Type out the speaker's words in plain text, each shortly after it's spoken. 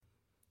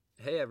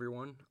Hey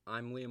everyone,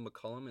 I'm Liam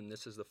McCollum, and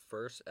this is the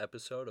first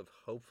episode of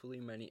hopefully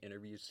many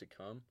interviews to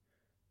come.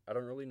 I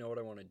don't really know what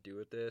I want to do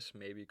with this,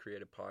 maybe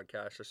create a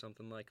podcast or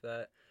something like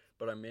that,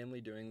 but I'm mainly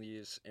doing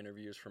these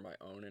interviews for my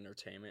own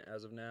entertainment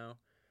as of now.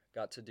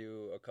 Got to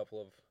do a couple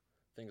of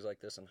things like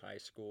this in high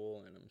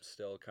school, and I'm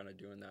still kind of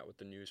doing that with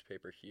the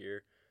newspaper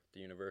here at the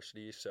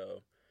university,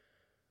 so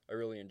I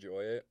really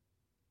enjoy it.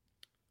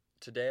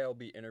 Today I'll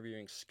be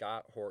interviewing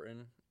Scott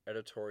Horton,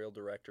 editorial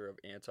director of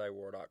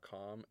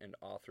antiwar.com and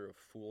author of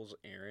Fool's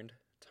Errand,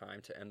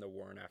 Time to End the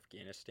War in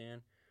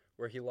Afghanistan,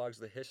 where he logs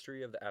the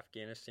history of the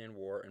Afghanistan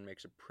war and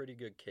makes a pretty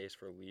good case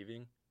for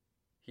leaving.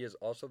 He is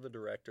also the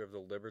director of the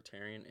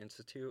Libertarian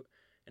Institute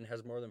and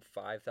has more than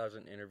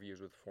 5,000 interviews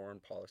with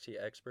foreign policy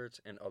experts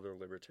and other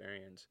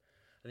libertarians.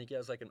 I think he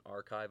has like an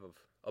archive of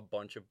a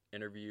bunch of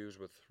interviews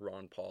with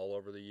Ron Paul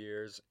over the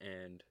years,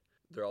 and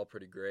they're all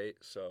pretty great.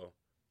 So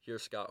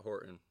here's Scott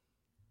Horton.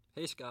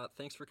 Hey Scott,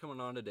 thanks for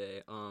coming on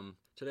today.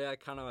 Today I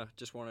kind of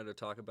just wanted to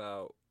talk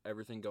about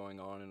everything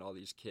going on and all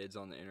these kids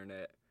on the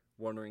internet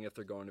wondering if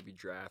they're going to be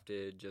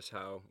drafted, just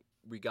how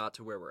we got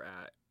to where we're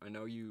at. I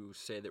know you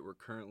say that we're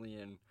currently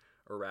in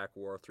Iraq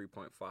War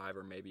 3.5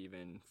 or maybe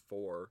even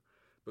 4,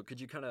 but could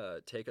you kind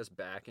of take us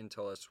back and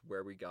tell us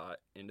where we got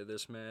into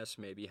this mess,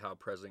 maybe how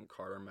President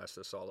Carter messed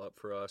this all up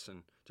for us,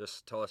 and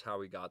just tell us how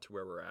we got to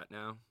where we're at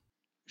now?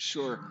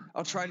 Sure.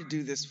 I'll try to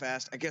do this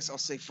fast. I guess I'll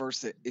say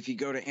first that if you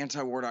go to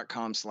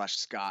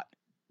antiwar.com/Scott,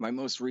 my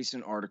most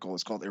recent article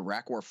is called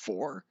Iraq War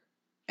 4.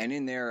 And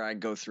in there, I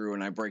go through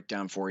and I break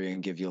down for you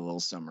and give you a little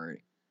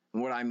summary.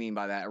 And what I mean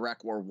by that,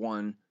 Iraq War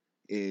 1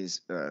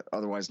 is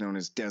otherwise known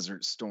as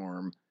Desert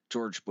Storm,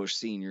 George Bush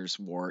Sr.'s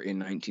war in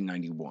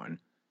 1991.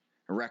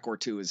 Iraq War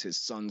 2 is his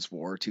son's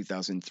war,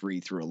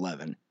 2003 through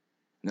 11. And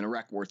then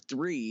Iraq War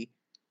 3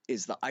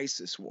 is the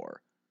ISIS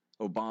war,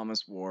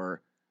 Obama's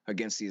war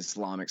against the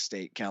Islamic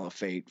State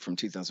Caliphate from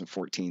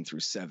 2014 through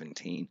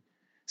 17.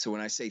 So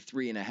when I say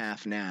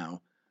 3.5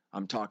 now,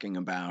 I'm talking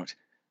about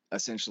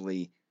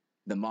essentially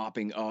the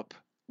mopping up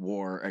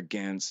war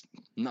against,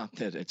 not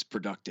that it's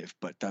productive,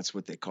 but that's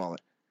what they call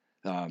it,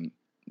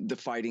 the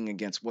fighting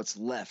against what's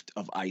left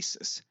of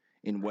ISIS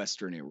in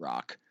Western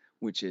Iraq,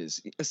 which is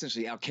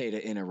essentially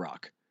Al-Qaeda in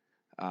Iraq.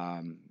 As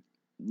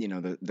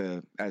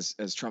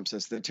Trump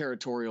says, the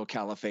territorial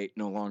caliphate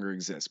no longer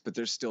exists, but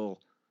there's still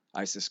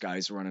ISIS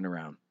guys running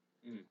around.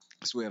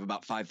 So we have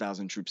about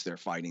 5,000 troops there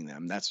fighting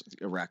them. That's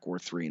Iraq War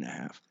 3.5.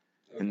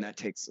 Okay. And that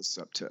takes us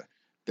up to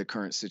the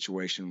current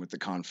situation with the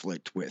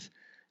conflict with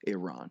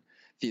Iran.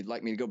 If you'd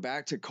like me to go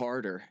back to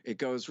Carter, it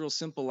goes real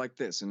simple like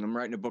this. And I'm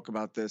writing a book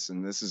about this,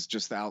 and this is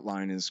just the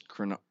outline is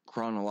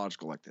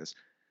chronological like this.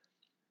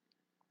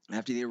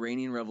 After the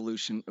Iranian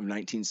Revolution of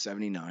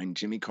 1979,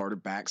 Jimmy Carter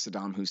backed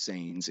Saddam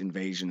Hussein's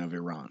invasion of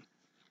Iran.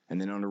 And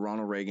then under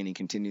Ronald Reagan, he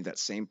continued that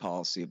same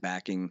policy of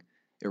backing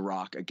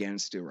Iraq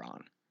against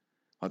Iran.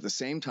 At the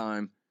same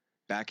time,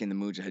 back in the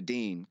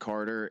Mujahideen,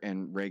 Carter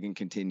and Reagan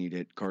continued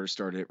it. Carter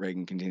started it,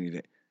 Reagan continued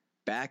it.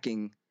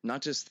 Backing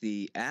not just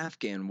the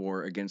Afghan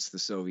war against the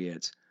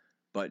Soviets,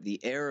 but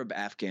the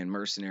Arab-Afghan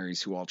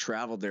mercenaries who all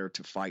traveled there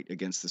to fight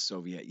against the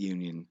Soviet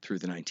Union through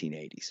the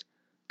 1980s.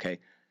 Okay.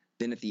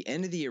 Then at the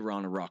end of the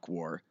Iran-Iraq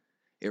war,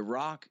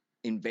 Iraq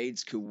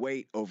invades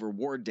Kuwait over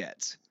war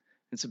debts.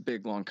 It's a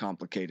big, long,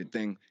 complicated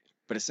thing,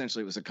 but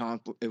essentially it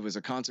was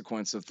a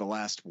consequence of the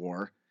last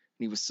war.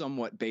 He was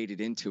somewhat baited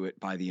into it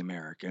by the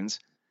Americans.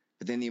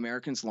 But then the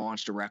Americans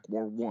launched Iraq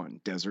War I,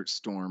 Desert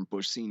Storm,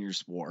 Bush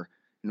Sr.'s war,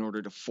 in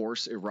order to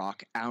force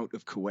Iraq out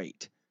of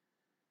Kuwait.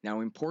 Now,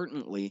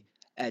 importantly,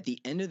 at the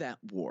end of that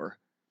war,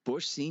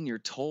 Bush Sr.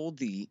 told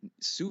the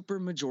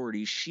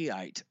supermajority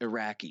Shiite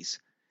Iraqis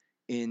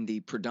in the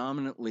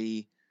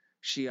predominantly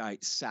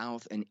Shiite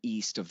south and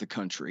east of the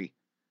country,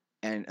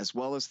 and as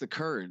well as the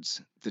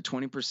Kurds, the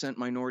 20%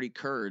 minority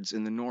Kurds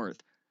in the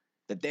north,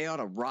 that they ought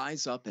to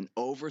rise up and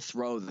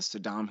overthrow the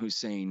Saddam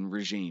Hussein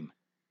regime,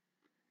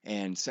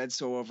 and said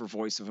so over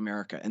Voice of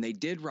America. And they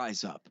did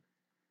rise up.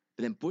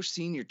 But then Bush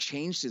Sr.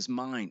 changed his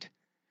mind,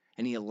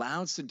 and he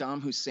allowed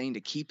Saddam Hussein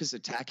to keep his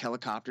attack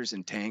helicopters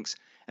and tanks.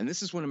 And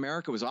this is when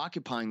America was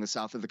occupying the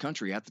south of the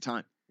country at the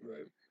time.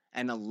 Right.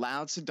 And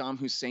allowed Saddam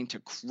Hussein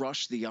to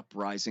crush the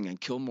uprising and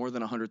kill more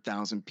than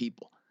 100,000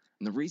 people.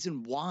 And the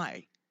reason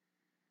why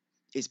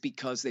is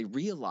because they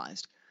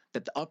realized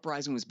that the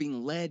uprising was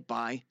being led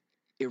by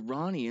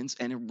Iranians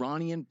and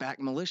Iranian-backed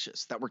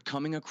militias that were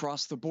coming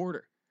across the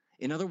border.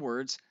 In other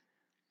words,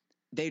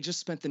 they just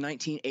spent the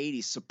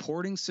 1980s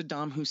supporting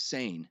Saddam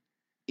Hussein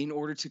in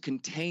order to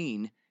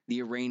contain the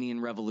Iranian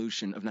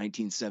Revolution of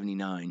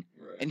 1979.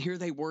 Right. And here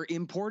they were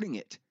importing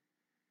it.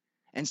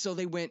 And so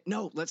they went,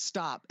 no, let's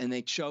stop. And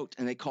they choked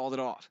and they called it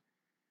off.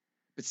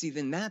 But see,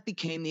 then that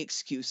became the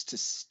excuse to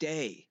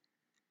stay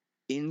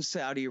in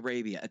Saudi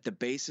Arabia at the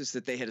bases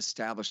that they had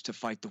established to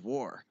fight the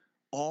war,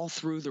 all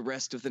through the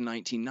rest of the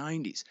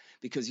 1990s,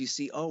 because you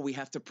see, we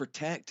have to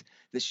protect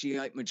the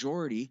Shiite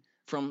majority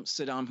from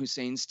Saddam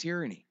Hussein's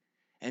tyranny.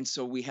 And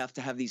so we have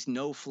to have these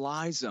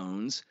no-fly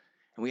zones,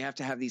 and we have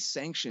to have these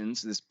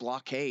sanctions, this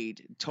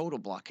blockade, total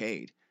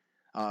blockade,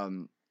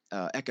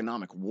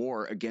 economic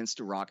war against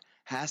Iraq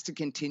has to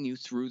continue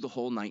through the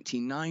whole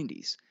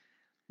 1990s.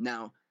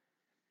 Now,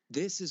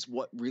 this is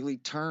what really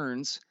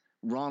turns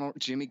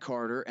Jimmy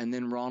Carter and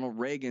then Ronald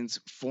Reagan's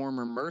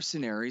former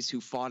mercenaries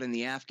who fought in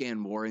the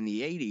Afghan war in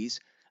the 80s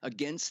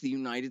against the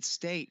United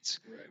States.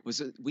 Right. Was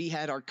that we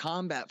had our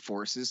combat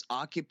forces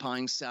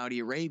occupying Saudi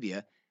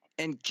Arabia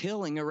and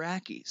killing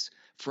Iraqis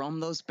from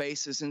those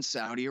bases in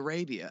Saudi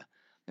Arabia.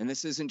 And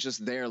this isn't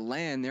just their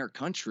land, their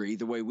country,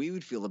 the way we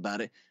would feel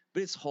about it,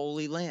 but it's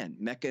holy land,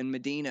 Mecca and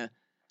Medina,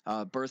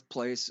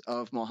 birthplace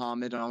of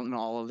Muhammad and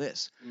all of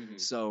this. Mm-hmm.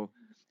 So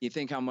you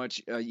think how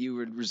much you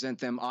would resent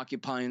them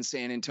occupying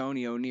San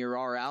Antonio near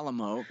our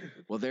Alamo.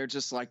 Well, they're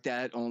just like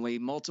that, only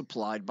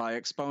multiplied by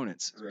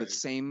exponents. Right. But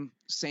same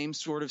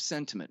sort of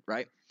sentiment,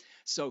 right?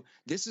 So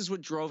this is what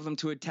drove them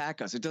to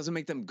attack us. It doesn't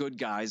make them good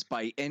guys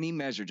by any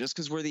measure. Just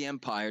because we're the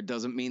empire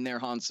doesn't mean they're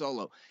Han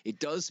Solo. It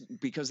does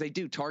because they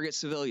do target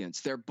civilians.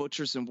 They're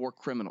butchers and war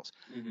criminals.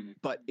 Mm-hmm.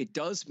 But it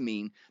does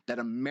mean that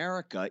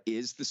America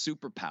is the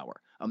superpower.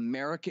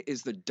 America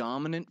is the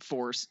dominant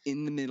force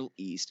in the Middle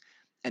East.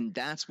 And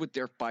that's what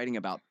they're fighting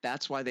about.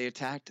 That's why they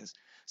attacked us.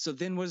 So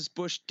then what does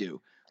Bush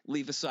do?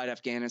 Leave aside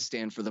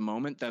Afghanistan for the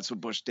moment. That's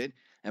what Bush did.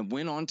 And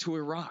went on to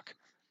Iraq.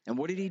 And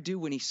what did he do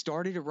when he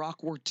started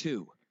Iraq War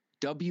II?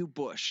 W.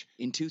 Bush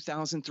in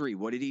 2003,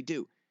 what did he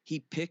do? He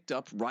picked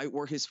up right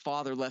where his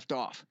father left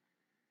off.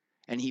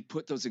 And he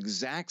put those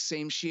exact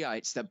same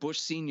Shiites that Bush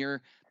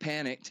Sr.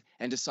 panicked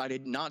and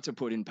decided not to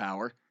put in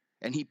power,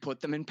 and he put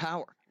them in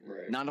power.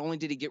 Right. Not only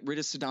did he get rid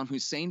of Saddam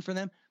Hussein for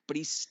them, but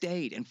he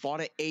stayed and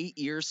fought an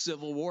 8-year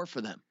civil war for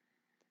them.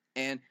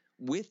 And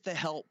with the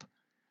help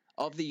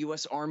of the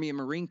U.S. Army and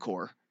Marine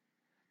Corps,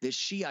 the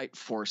Shiite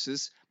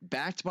forces,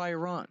 backed by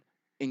Iran,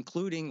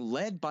 including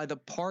led by the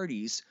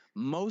parties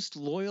most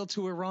loyal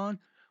to Iran,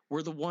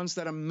 were the ones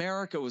that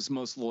America was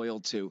most loyal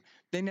to.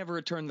 They never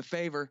returned the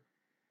favor.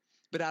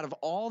 But out of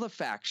all the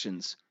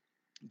factions,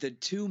 the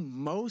two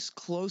most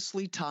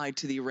closely tied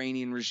to the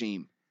Iranian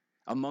regime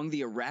among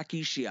the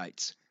Iraqi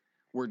Shiites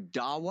were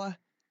Dawa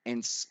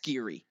and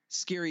Skiri.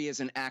 Skiri is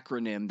an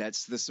acronym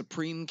that's the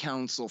Supreme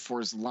Council for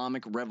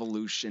Islamic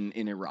Revolution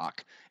in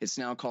Iraq. It's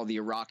now called the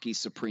Iraqi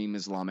Supreme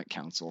Islamic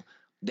Council.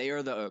 They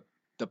are the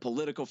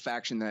political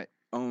faction that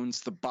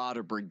owns the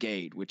Badr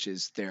Brigade, which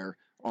is their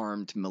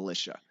armed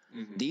militia.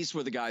 Mm-hmm. These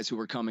were the guys who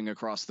were coming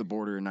across the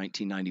border in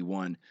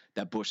 1991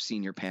 that Bush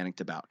Sr.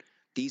 panicked about.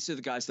 These are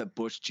the guys that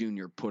Bush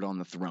Jr. put on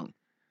the throne.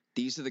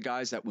 These are the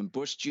guys that when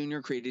Bush Jr.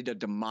 created a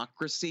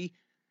democracy,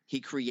 he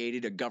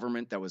created a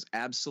government that was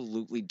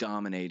absolutely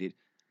dominated,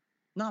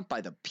 not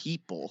by the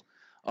people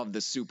of the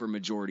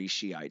supermajority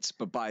Shiites,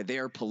 but by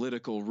their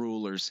political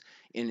rulers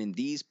and in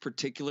these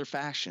particular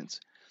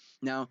factions.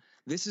 Now,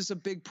 this is a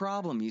big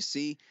problem, you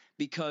see,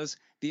 because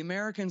the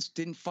Americans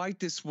didn't fight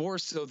this war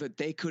so that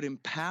they could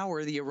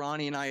empower the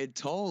Iranian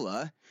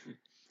Ayatollah.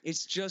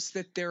 It's just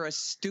that they're as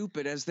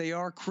stupid as they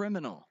are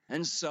criminal.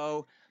 And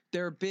so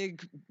their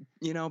big,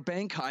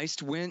 bank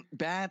heist went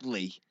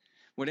badly.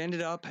 What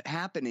ended up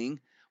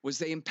happening was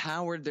they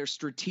empowered their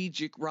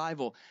strategic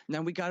rival.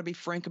 Now, we got to be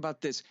frank about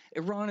this.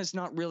 Iran is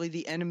not really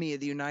the enemy of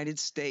the United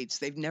States.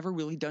 They've never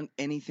really done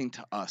anything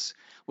to us.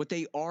 What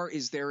they are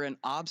is they're an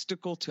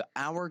obstacle to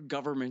our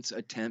government's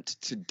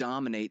attempt to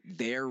dominate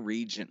their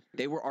region.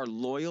 They were our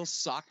loyal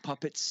sock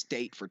puppet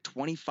state for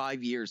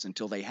 25 years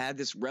until they had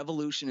this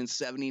revolution in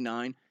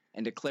 79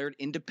 and declared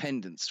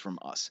independence from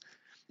us.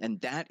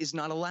 And that is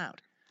not allowed.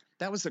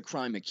 That was the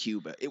crime of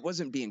Cuba. It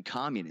wasn't being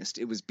communist.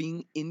 It was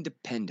being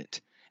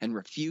independent and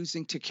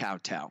refusing to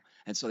kowtow.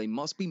 And so they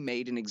must be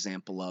made an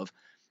example of,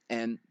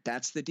 and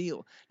that's the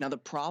deal. Now, the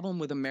problem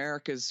with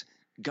America's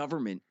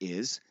government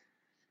is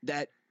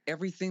that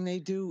everything they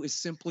do is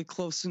simply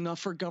close enough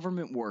for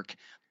government work.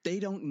 They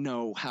don't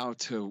know how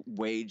to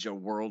wage a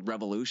world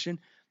revolution.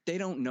 They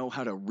don't know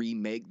how to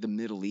remake the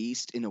Middle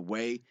East in a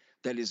way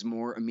that is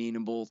more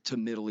amenable to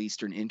Middle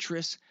Eastern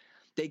interests.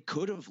 They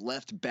could have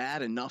left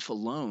bad enough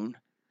alone,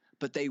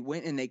 but they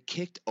went and they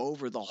kicked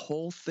over the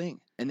whole thing,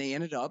 and they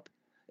ended up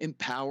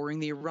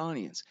empowering the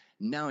Iranians.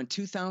 Now, in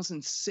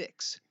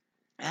 2006,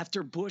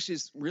 after Bush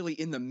is really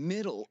in the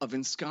middle of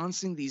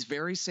ensconcing these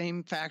very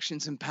same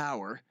factions in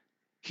power,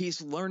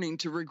 he's learning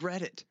to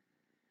regret it.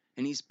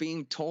 And he's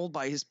being told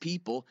by his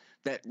people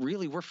that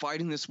really we're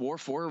fighting this war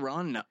for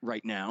Iran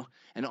right now.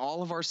 And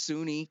all of our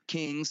Sunni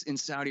kings in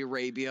Saudi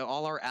Arabia,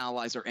 all our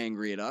allies are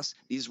angry at us.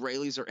 The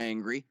Israelis are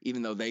angry,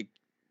 even though they,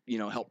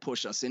 helped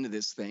push us into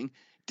this thing.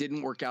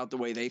 Didn't work out the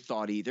way they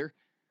thought either.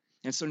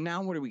 And so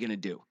now what are we going to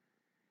do?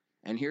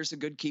 And here's a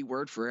good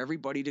keyword for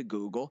everybody to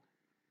Google: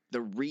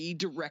 the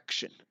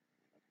redirection.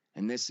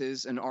 And this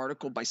is an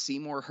article by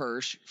Seymour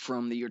Hersh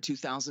from the year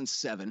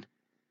 2007.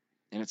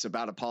 And it's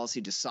about a policy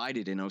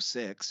decided in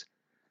 2006.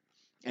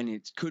 And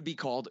it could be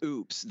called,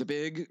 oops, the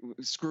big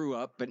screw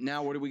up. But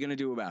now what are we going to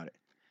do about it?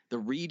 The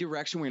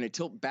redirection, we're going to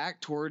tilt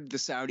back toward the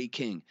Saudi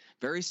king.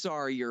 Very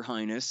sorry, Your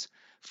Highness,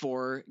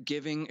 for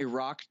giving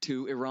Iraq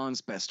to Iran's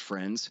best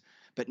friends.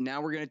 But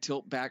now we're going to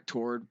tilt back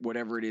toward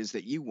whatever it is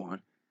that you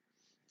want.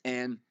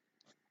 And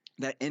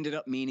that ended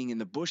up meaning in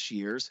the Bush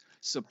years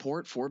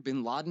support for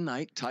bin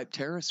Ladenite type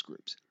terrorist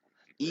groups.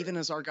 Even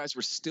as our guys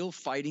were still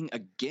fighting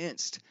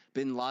against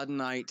bin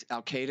Ladenite,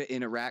 Al Qaeda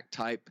in Iraq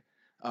type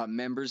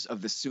members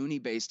of the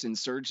Sunni-based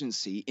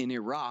insurgency in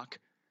Iraq,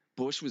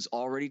 Bush was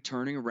already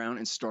turning around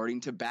and starting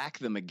to back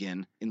them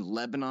again in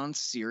Lebanon,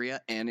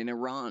 Syria, and in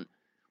Iran,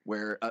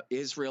 where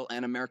Israel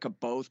and America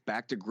both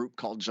backed a group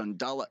called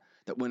Jandala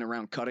that went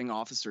around cutting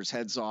officers'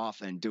 heads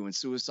off and doing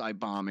suicide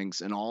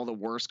bombings and all the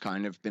worst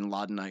kind of bin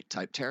Ladenite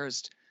type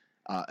terrorist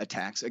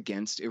attacks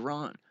against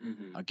Iran.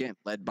 Mm-hmm. Again,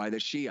 led by the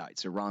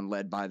Shiites, Iran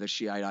led by the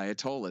Shiite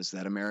Ayatollahs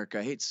that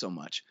America hates so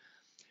much.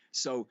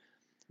 So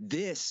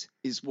this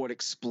is what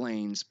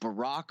explains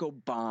Barack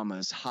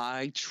Obama's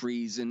high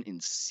treason in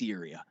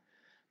Syria.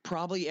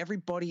 Probably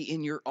everybody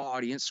in your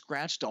audience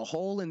scratched a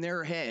hole in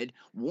their head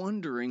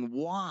wondering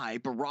why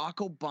Barack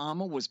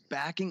Obama was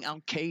backing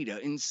Al-Qaeda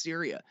in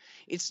Syria.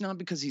 It's not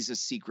because he's a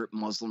secret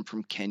Muslim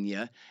from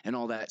Kenya and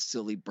all that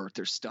silly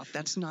birther stuff.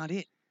 That's not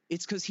it.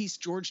 It's because he's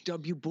George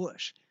W.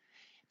 Bush.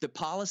 The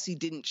policy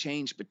didn't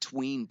change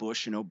between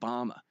Bush and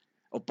Obama.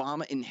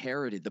 Obama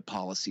inherited the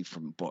policy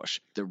from Bush,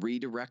 the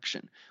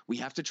redirection. We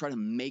have to try to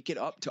make it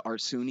up to our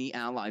Sunni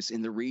allies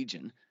in the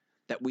region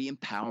that we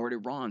empowered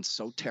Iran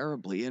so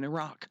terribly in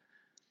Iraq.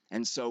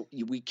 And so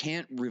we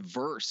can't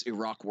reverse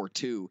Iraq War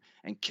II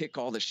and kick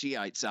all the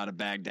Shiites out of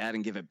Baghdad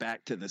and give it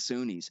back to the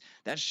Sunnis.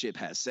 That ship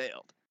has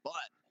sailed. But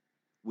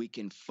we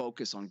can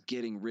focus on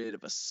getting rid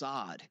of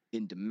Assad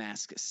in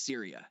Damascus,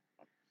 Syria.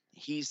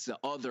 He's the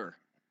other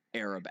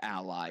Arab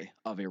ally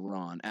of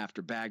Iran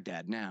after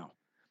Baghdad now.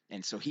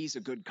 And so he's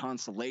a good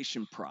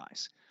consolation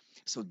prize.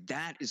 So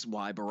that is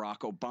why Barack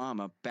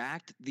Obama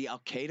backed the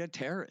Al-Qaeda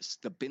terrorists,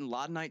 the bin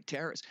Ladenite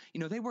terrorists. You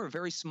know, they were a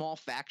very small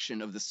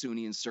faction of the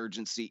Sunni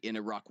insurgency in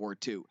Iraq War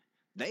II.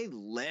 They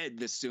led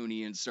the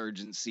Sunni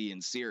insurgency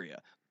in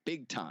Syria,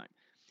 big time.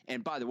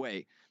 And by the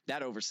way,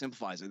 that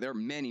oversimplifies it. There are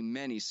many,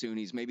 many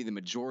Sunnis, maybe the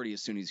majority of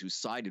Sunnis who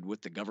sided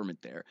with the government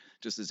there,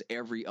 just as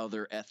every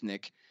other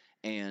ethnic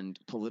and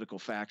political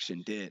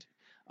faction did.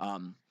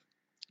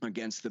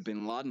 Against the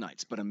bin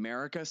Ladenites. But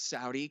America,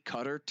 Saudi,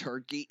 Qatar,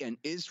 Turkey, and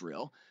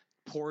Israel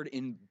poured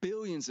in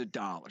billions of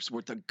dollars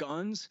worth of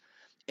guns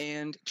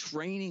and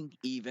training,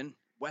 even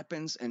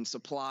weapons and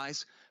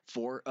supplies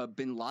for a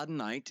bin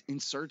Ladenite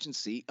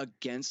insurgency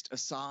against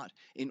Assad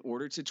in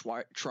order to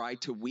try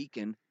to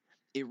weaken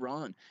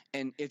Iran.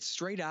 And it's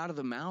straight out of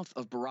the mouth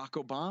of Barack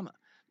Obama.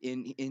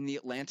 In the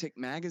Atlantic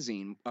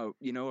magazine,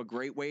 you know, a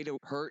great way to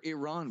hurt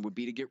Iran would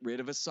be to get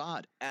rid of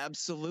Assad.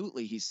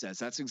 Absolutely, he says.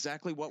 That's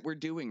exactly what we're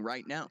doing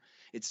right now.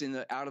 It's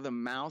out of the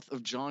mouth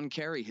of John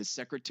Kerry, his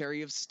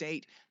Secretary of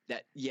State,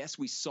 that, yes,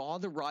 we saw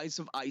the rise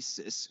of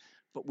ISIS,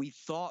 but we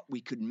thought we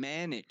could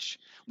manage.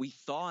 We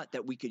thought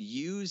that we could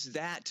use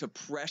that to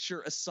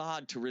pressure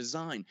Assad to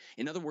resign.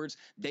 In other words,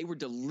 they were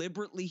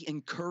deliberately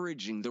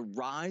encouraging the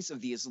rise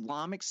of the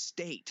Islamic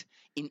State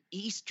in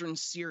eastern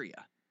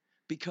Syria,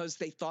 because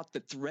they thought the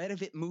threat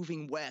of it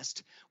moving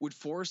west would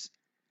force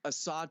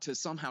Assad to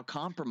somehow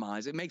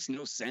compromise. It makes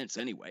no sense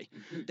anyway,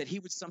 that he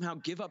would somehow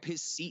give up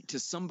his seat to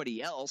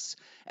somebody else,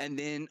 and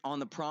then on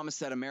the promise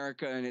that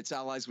America and its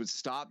allies would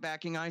stop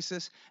backing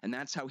ISIS, and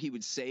that's how he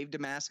would save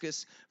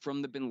Damascus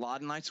from the bin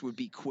Ladenites, would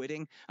be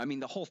quitting. I mean,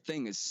 the whole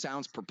thing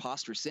sounds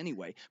preposterous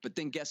anyway. But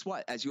then guess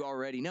what? As you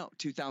already know,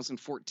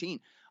 2014,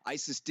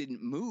 ISIS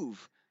didn't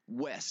move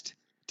west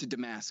to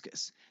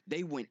Damascus.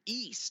 They went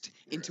east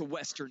into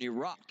western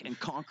Iraq and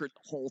conquered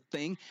the whole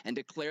thing and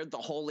declared the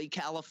Holy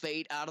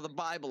Caliphate out of the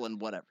Bible and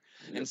whatever.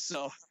 Yep. And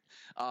so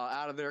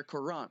out of their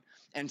Quran.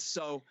 And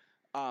so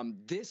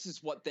this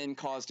is what then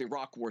caused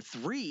Iraq War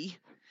III,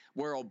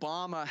 where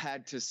Obama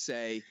had to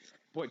say,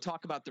 boy,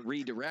 talk about the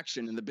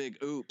redirection and the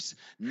big oops.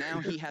 Now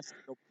he has to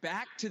go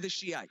back to the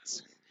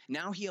Shiites.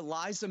 Now he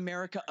allies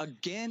America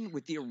again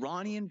with the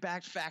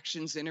Iranian-backed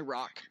factions in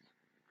Iraq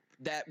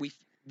that we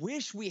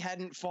wish we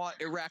hadn't fought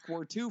Iraq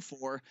War II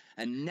for,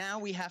 and now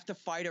we have to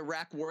fight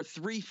Iraq War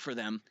III for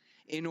them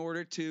in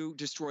order to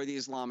destroy the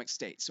Islamic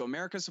State. So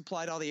America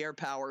supplied all the air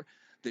power,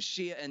 the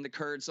Shia and the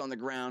Kurds on the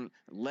ground,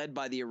 led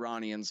by the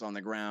Iranians on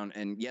the ground,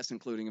 and yes,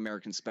 including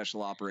American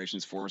Special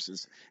Operations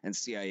Forces and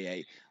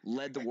CIA,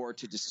 led the war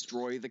to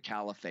destroy the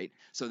caliphate.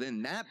 So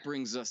then that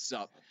brings us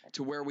up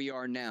to where we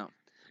are now,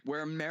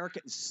 where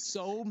America is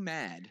so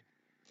mad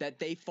that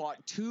they fought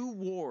 2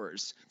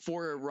 wars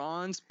for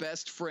Iran's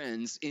best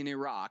friends in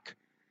Iraq,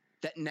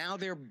 that now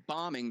they're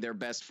bombing their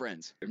best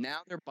friends. Now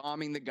they're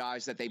bombing the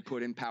guys that they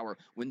put in power.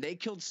 When they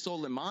killed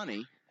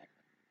Soleimani,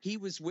 he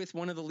was with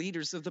one of the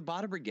leaders of the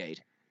Badr Brigade,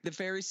 the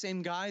very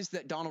same guys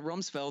that Donald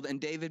Rumsfeld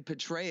and David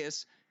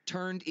Petraeus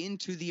turned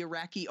into the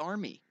Iraqi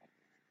army.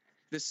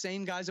 The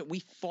same guys that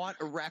we fought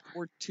Iraq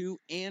War II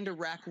and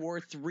Iraq War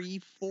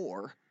III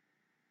for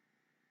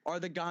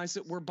are the guys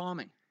that we're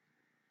bombing.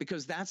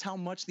 Because that's how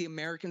much the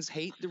Americans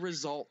hate the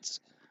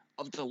results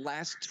of the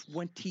last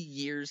 20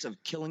 years of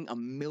killing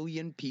 1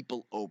 million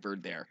people over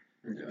there.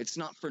 Yeah. It's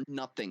not for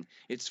nothing.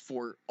 It's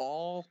for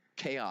all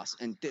chaos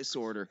and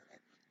disorder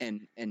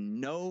and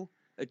no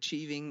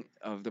achieving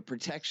of the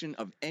protection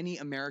of any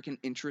American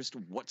interest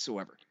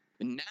whatsoever.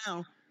 And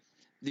now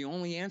the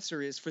only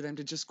answer is for them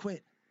to just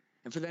quit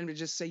and for them to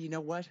just say, you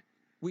know what?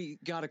 We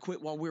got to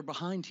quit while we're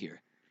behind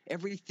here.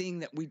 Everything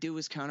that we do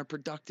is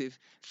counterproductive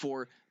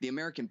for the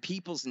American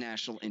people's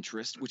national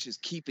interest, which is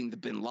keeping the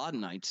bin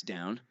Ladenites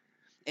down,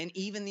 and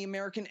even the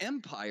American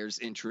empire's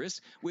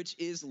interest, which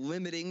is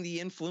limiting the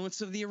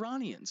influence of the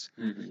Iranians.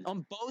 Mm-hmm.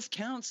 On both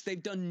counts,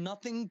 they've done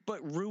nothing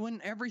but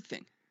ruin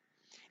everything.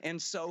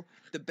 And so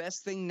the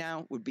best thing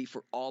now would be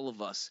for all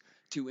of us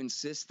to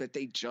insist that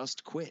they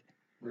just quit.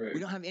 Right.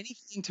 We don't have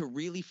anything to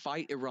really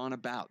fight Iran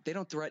about. They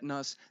don't threaten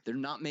us. They're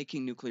not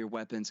making nuclear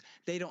weapons.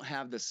 They don't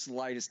have the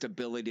slightest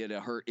ability to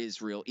hurt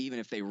Israel, even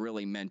if they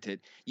really meant it.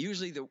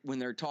 Usually when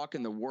they're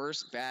talking the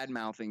worst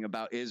bad-mouthing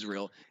about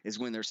Israel is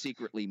when they're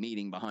secretly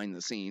meeting behind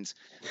the scenes.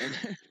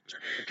 And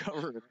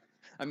cover it.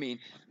 I mean,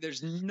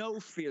 there's no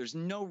fear. There's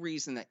no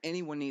reason that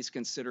anyone needs to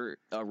consider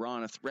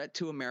Iran a threat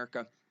to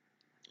America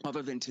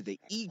other than to the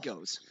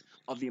egos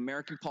of the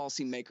American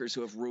policymakers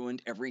who have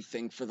ruined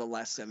everything for the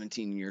last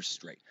 17 years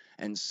straight.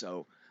 And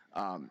so,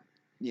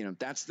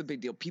 that's the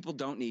big deal. People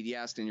don't need, you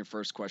asked in your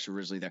first question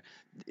originally there,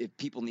 if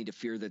people need to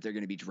fear that they're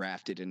going to be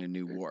drafted in a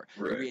new war.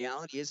 Right. The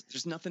reality is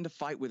there's nothing to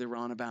fight with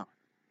Iran about.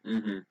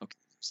 Mm-hmm. Okay,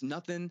 there's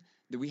nothing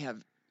that we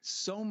have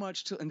so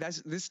much to, and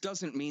this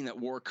doesn't mean that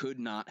war could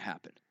not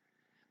happen,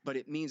 but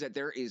it means that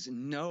there is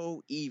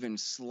no even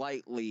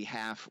slightly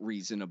half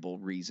reasonable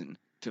reason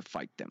to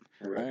fight them.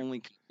 Right. Only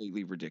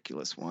completely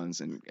ridiculous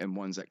ones and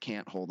ones that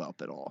can't hold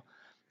up at all.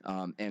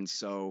 And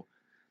so,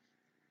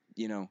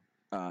 and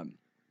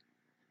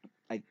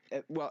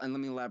let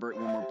me elaborate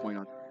one more point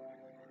on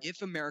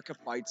if America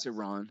fights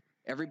Iran,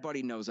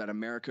 everybody knows that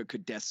America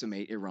could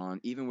decimate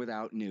Iran even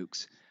without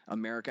nukes.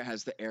 America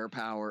has the air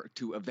power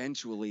to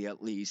eventually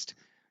at least,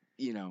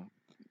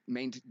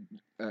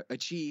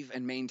 achieve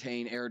and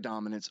maintain air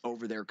dominance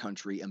over their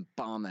country and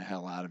bomb the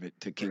hell out of it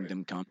to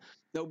kingdom come.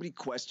 Nobody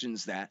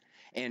questions that.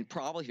 And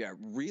probably if it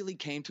really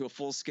came to a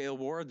full-scale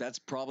war, that's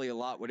probably a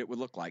lot what it would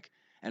look like.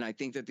 And I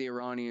think that the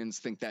Iranians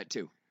think that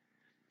too.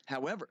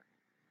 However,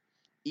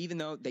 even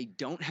though they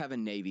don't have a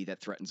navy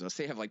that threatens us,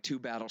 they have like 2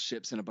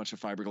 battleships and a bunch of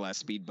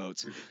fiberglass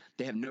speedboats.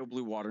 They have no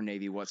blue water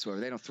navy whatsoever.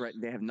 They don't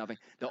threaten. They have nothing.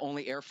 The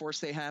only Air Force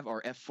they have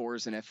are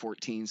F-4s and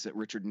F-14s that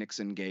Richard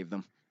Nixon gave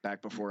them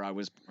back before I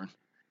was born.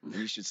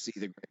 You should see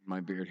the gray in my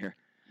beard here.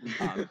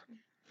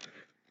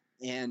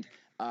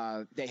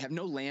 They have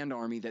no land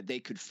army that they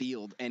could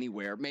field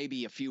anywhere,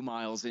 maybe a few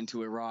miles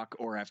into Iraq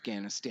or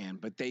Afghanistan,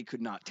 but they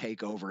could not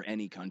take over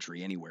any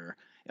country anywhere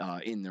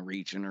in the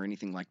region or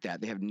anything like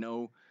that. They have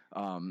no,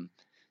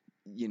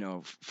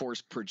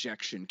 force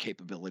projection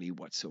capability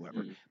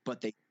whatsoever. Mm.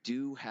 But they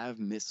do have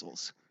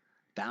missiles,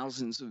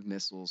 thousands of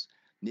missiles,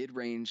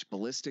 mid-range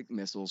ballistic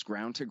missiles,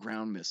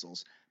 ground-to-ground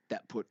missiles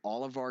that put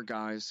all of our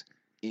guys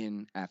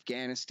in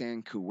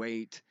Afghanistan,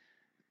 Kuwait,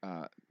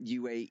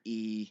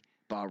 UAE,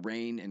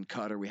 Bahrain, and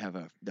Qatar. We have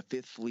the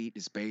 5th Fleet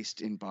is based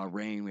in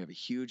Bahrain. We have a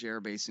huge air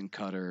base in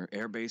Qatar,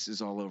 air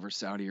bases all over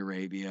Saudi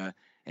Arabia,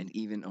 and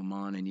even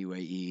Oman and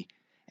UAE.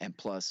 And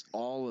plus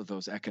all of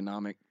those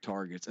economic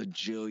targets, $1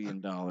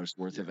 jillion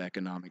worth of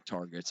economic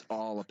targets,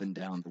 all up and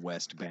down the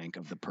West Bank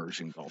of the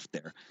Persian Gulf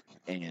there.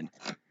 And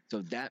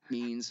so that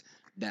means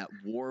that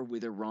war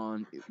with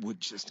Iran would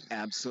just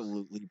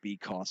absolutely be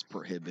cost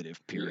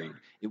prohibitive, period.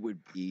 It would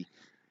be,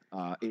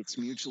 it's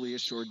mutually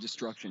assured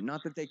destruction.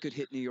 Not that they could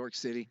hit New York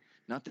City,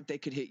 not that they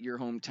could hit your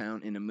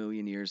hometown in a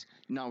million years,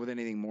 not with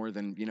anything more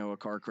than, a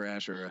car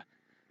crash or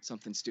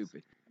something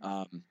stupid.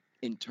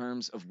 In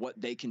terms of what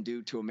they can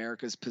do to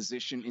America's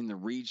position in the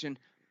region,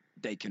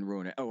 they can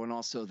ruin it. Oh, and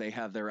also they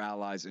have their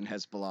allies in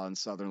Hezbollah in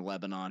southern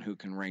Lebanon who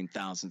can rain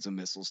thousands of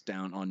missiles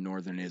down on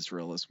northern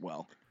Israel as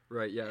well.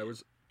 Right, yeah, I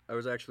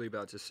was actually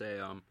about to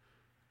say,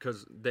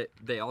 because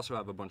they also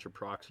have a bunch of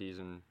proxies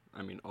and,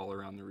 all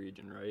around the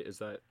region, right? Is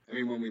that...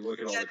 when we look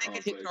at all the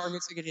conflicts... they could hit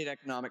targets, they could hit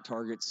economic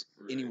targets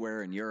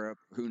anywhere in Europe,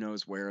 who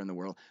knows where in the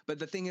world. But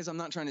the thing is, I'm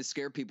not trying to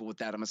scare people with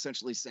that. I'm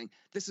essentially saying,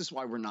 this is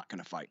why we're not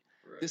going to fight.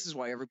 Right. This is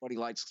why everybody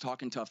likes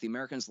talking tough. The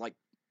Americans like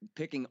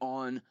picking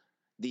on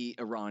the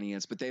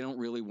Iranians, but they don't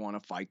really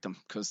want to fight them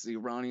because the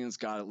Iranians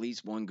got at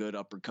least one good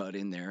uppercut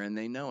in there, and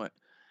they know it.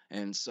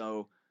 And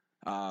so...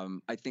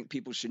 I think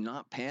people should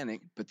not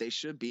panic, but they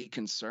should be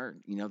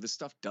concerned. This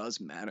stuff does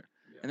matter.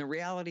 Yeah. And the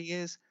reality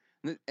is,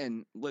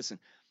 and listen,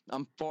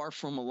 I'm far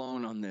from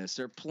alone on this.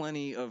 There are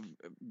plenty of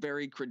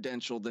very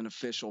credentialed and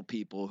official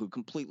people who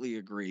completely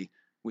agree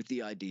with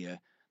the idea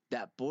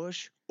that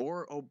Bush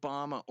or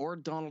Obama or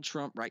Donald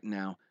Trump right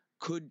now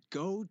could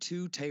go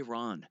to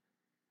Tehran,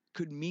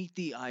 could meet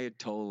the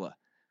Ayatollah,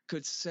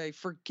 could say,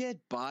 forget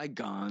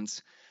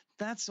bygones.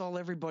 That's all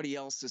everybody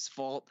else's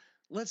fault.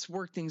 Let's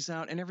work things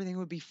out and everything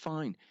would be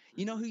fine.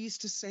 You know who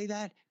used to say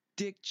that?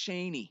 Dick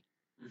Cheney.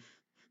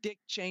 Dick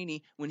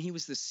Cheney, when he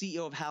was the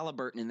CEO of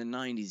Halliburton in the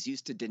 90s,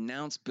 used to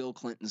denounce Bill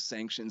Clinton's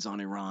sanctions on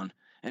Iran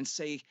and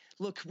say,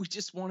 look, we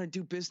just want to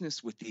do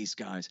business with these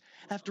guys.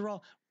 After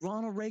all,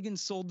 Ronald Reagan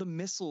sold the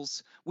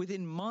missiles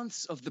within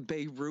months of the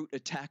Beirut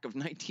attack of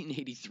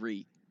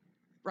 1983.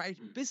 Right?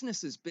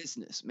 Business is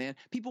business, man.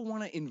 People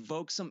want to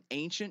invoke some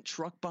ancient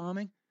truck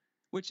bombing,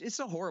 which is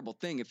a horrible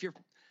thing. If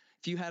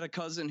If you had a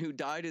cousin who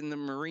died in the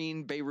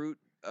Marine Beirut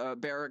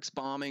barracks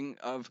bombing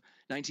of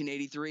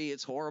 1983,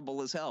 it's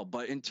horrible as hell.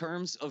 But in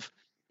terms of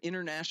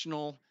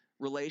international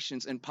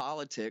relations and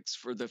politics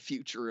for the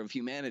future of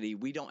humanity,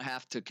 we don't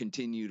have to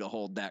continue to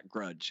hold that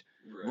grudge.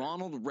 Right.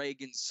 Ronald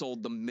Reagan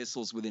sold the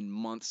missiles within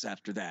months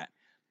after that.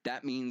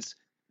 That means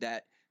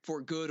that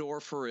for good or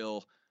for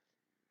ill,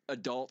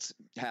 adults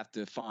have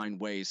to find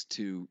ways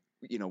to,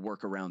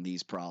 work around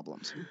these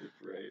problems.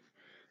 Right.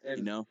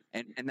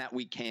 And that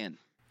we can.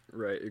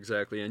 Right,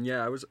 exactly. And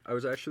yeah, I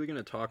was actually going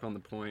to talk on the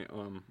point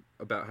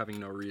about having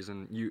no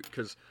reason,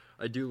 because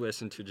I do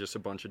listen to just a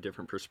bunch of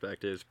different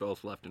perspectives,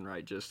 both left and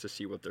right, just to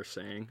see what they're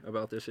saying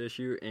about this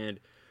issue. And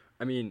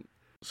I mean,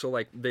 so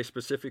like they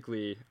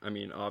specifically, I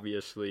mean,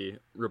 obviously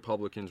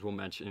Republicans will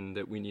mention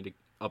that we need to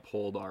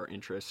uphold our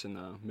interests in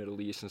the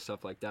Middle East and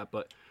stuff like that,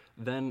 but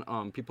then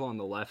people on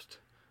the left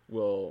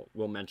will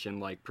mention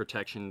like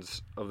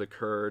protections of the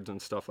Kurds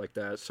and stuff like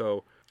that.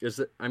 So is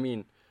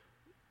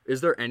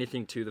there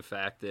anything to the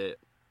fact that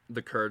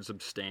the Kurds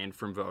abstained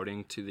from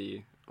voting to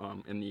the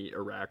in the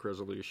Iraq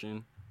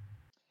resolution?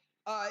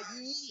 Yeah.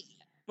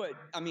 But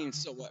I mean,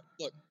 so what?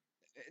 Look,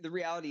 the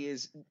reality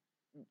is,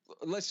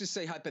 let's just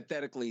say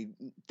hypothetically,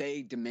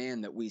 they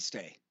demand that we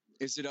stay.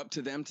 Is it up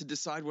to them to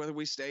decide whether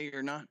we stay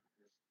or not?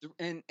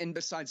 And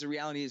besides, the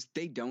reality is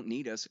they don't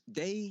need us.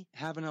 They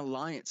have an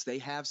alliance. They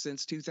have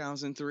since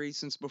 2003,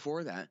 since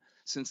before that,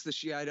 since the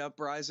Shiite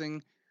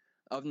uprising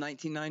of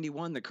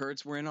 1991. The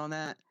Kurds were in on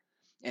that.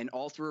 And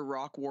all through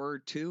Iraq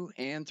War II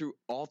and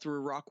all through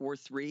Iraq War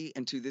III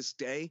and to this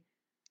day,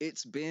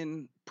 it's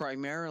been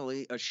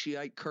primarily a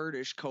Shiite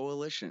Kurdish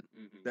coalition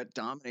that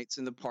dominates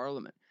in the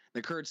parliament.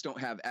 The Kurds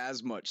don't have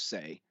as much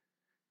say,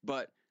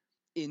 but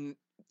in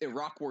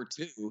Iraq War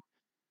II,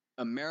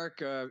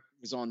 America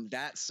was on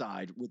that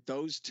side with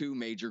those two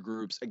major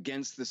groups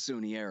against the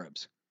Sunni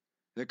Arabs.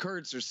 The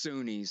Kurds are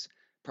Sunnis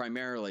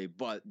primarily,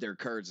 but they're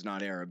Kurds,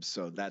 not Arabs,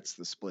 so that's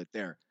the split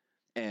there.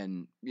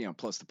 And,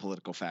 plus the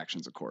political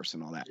factions, of course,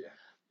 and all that.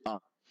 Yeah.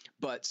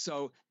 But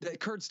so the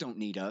Kurds don't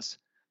need us.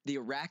 The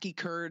Iraqi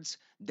Kurds,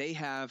 they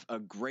have a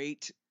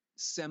great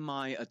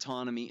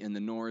semi-autonomy in the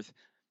north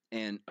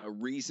and a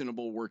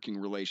reasonable working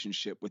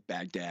relationship with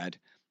Baghdad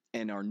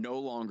and are no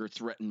longer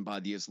threatened by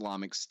the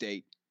Islamic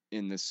State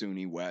in the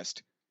Sunni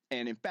West.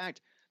 And in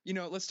fact,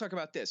 let's talk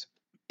about this.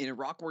 In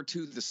Iraq War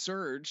II, the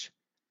surge,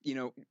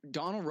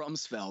 Donald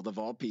Rumsfeld, of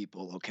all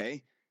people,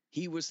 okay,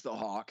 he was the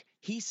hawk.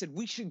 He said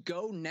we should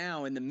go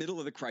now in the middle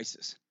of the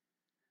crisis,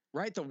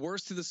 right? The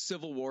worst of the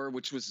Civil War,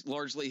 which was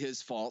largely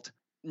his fault,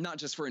 not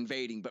just for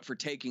invading, but for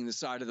taking the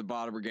side of the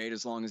Baath Brigade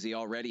as long as he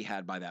already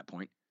had by that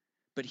point.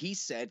 But he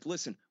said,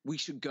 listen, we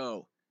should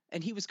go.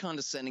 And he was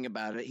condescending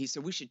about it. He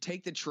said we should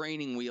take the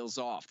training wheels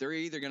off. They're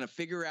either going to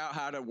figure out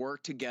how to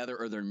work together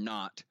or they're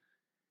not.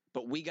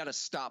 But we got to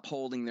stop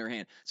holding their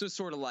hand. So it's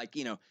sort of like,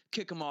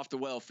 kick them off the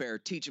welfare,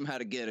 teach them how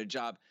to get a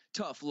job,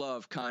 tough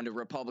love kind of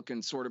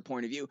Republican sort of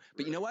point of view.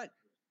 But you know what?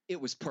 It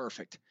was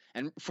perfect.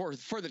 And for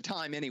the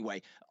time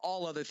anyway,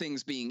 all other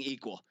things being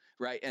equal,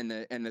 right? And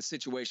the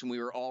situation we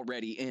were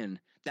already in,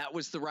 that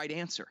was the right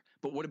answer.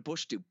 But what did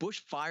Bush do?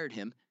 Bush fired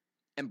him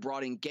and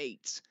brought in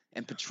Gates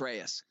and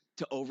Petraeus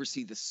to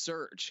oversee the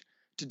surge,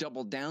 to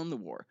double down the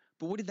war.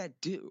 But what did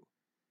that do?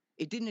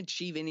 It didn't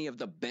achieve any of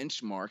the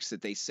benchmarks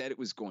that they said it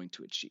was going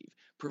to achieve.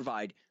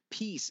 Provide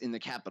peace in the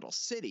capital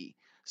city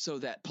so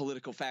that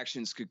political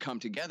factions could come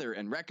together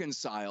and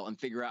reconcile and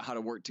figure out how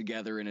to work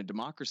together in a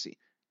democracy.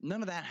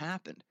 None of that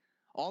happened.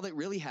 All that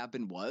really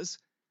happened was,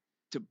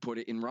 to put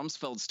it in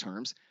Rumsfeld's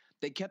terms,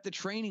 they kept the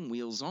training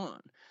wheels on.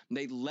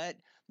 They let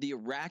the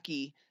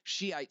Iraqi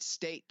Shiite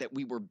state that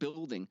we were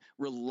building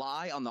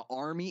rely on the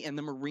Army and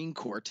the Marine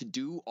Corps to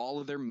do all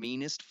of their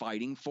meanest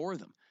fighting for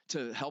them,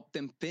 to help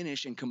them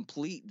finish and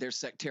complete their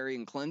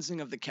sectarian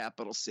cleansing of the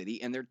capital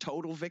city and their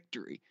total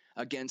victory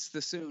against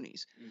the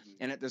Sunnis.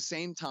 And at the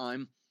same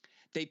time,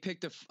 they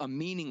picked a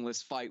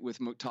meaningless fight with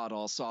Muqtada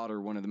al-Sadr,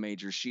 one of the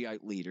major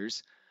Shiite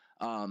leaders,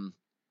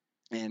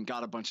 and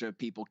got a bunch of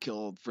people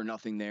killed for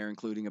nothing there,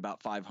 including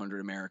about 500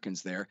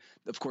 Americans there.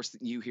 Of course,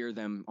 you hear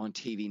them on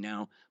TV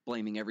now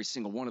blaming every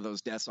single one of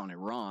those deaths on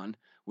Iran,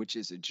 which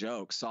is a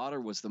joke. Sadr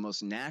was the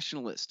most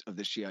nationalist of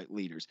the Shiite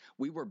leaders.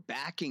 We were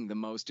backing the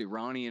most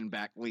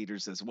Iranian-backed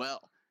leaders as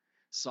well.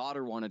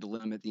 Sadr wanted to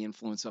limit the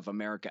influence of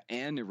America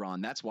and Iran.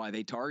 That's why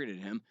they targeted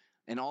him.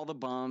 And all the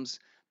bombs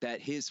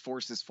that his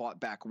forces fought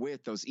back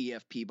with, those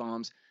EFP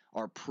bombs,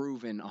 are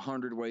proven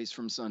 100 ways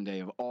from Sunday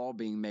of all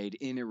being made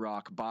in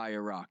Iraq by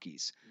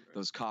Iraqis. Right.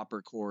 Those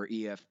copper core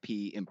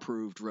EFP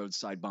improved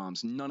roadside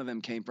bombs. None of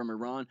them came from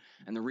Iran.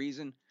 And the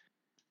reason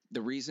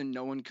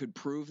no one could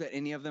prove that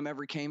any of them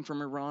ever came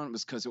from Iran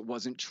was because it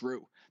wasn't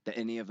true that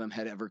any of them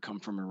had ever come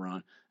from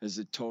Iran. It was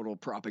a total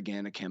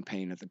propaganda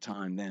campaign at the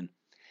time then.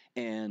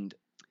 And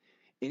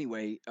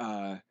anyway,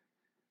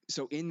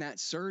 so in that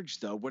surge,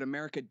 though, what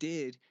America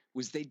did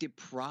was they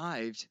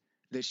deprived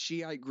the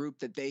Shiite group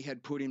that they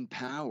had put in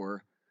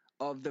power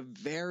of the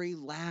very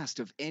last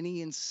of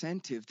any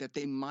incentive that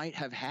they might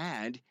have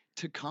had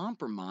to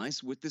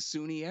compromise with the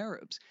Sunni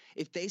Arabs.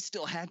 If they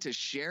still had to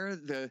share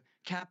the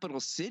capital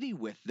city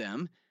with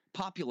them,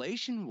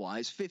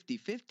 population-wise,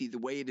 50-50, the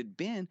way it had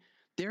been,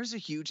 there's a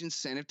huge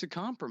incentive to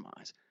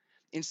compromise.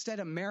 Instead,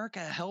 America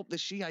helped the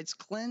Shiites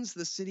cleanse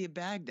the city of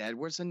Baghdad,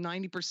 where it's a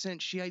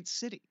 90% Shiite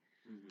city.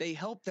 They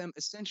helped them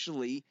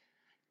essentially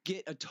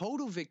get a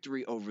total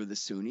victory over the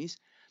Sunnis.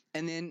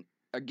 And then,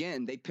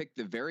 again, they picked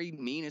the very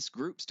meanest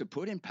groups to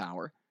put in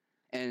power.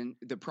 And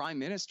the prime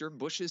minister,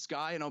 Bush's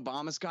guy and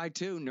Obama's guy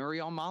too,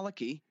 Nouri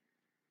al-Maliki,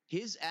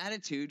 his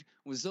attitude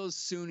was those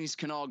Sunnis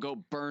can all go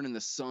burn in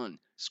the sun.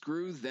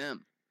 Screw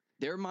them.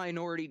 Their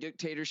minority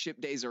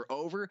dictatorship days are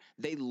over.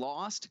 They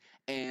lost,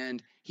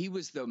 and he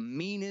was the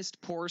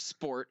meanest poor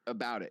sport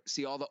about it.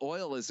 See, all the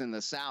oil is in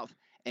the south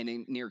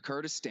and near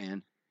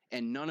Kurdistan,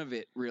 and none of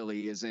it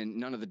really is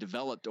none of the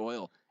developed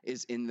oil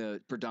is in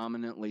the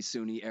predominantly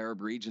Sunni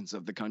Arab regions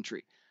of the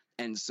country.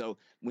 And so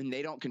when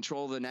they don't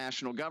control the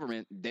national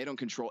government, they don't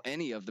control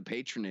any of the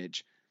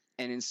patronage.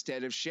 And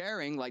instead of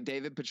sharing, like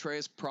David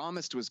Petraeus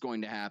promised was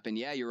going to happen,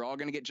 yeah, you're all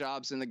going to get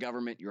jobs in the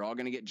government, you're all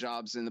going to get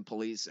jobs in the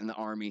police and the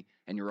army,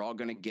 and you're all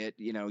going to get,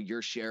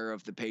 your share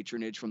of the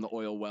patronage from the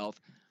oil wealth.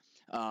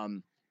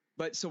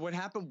 But so what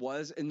happened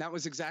was, and that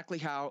was exactly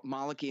how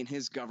Maliki and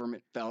his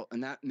government felt,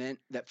 and that meant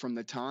that from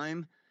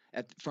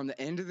the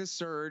end of the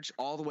surge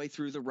all the way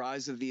through the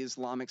rise of the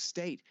Islamic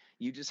State,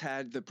 you just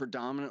had the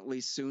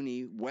predominantly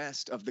Sunni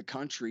west of the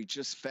country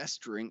just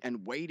festering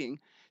and waiting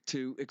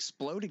to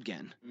explode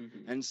again.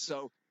 And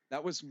so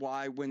that was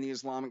why when the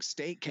Islamic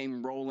State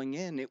came rolling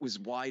in, it was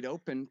wide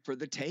open for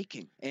the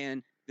taking.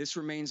 And this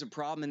remains a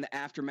problem in the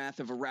aftermath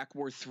of Iraq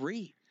War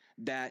III,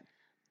 that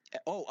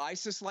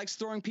ISIS likes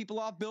throwing people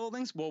off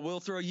buildings? Well,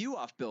 we'll throw you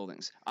off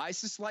buildings.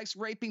 ISIS likes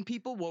raping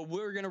people? Well,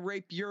 we're going to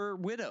rape your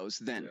widows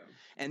then. Yeah.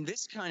 And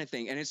this kind of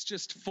thing. And it's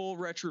just full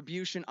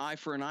retribution, eye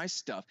for an eye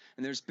stuff.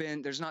 And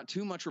there's not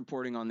too much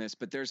reporting on this,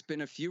 but there's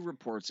been a few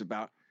reports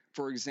about,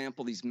 for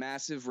example, these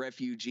massive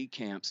refugee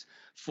camps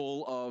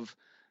full of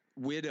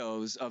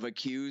widows of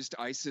accused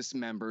ISIS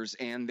members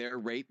and their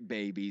rape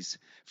babies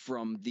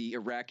from the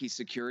Iraqi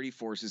security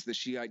forces, the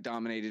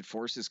Shiite-dominated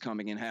forces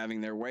coming and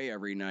having their way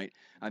every night.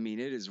 I mean,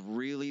 it is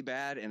really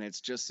bad, and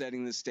it's just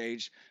setting the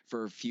stage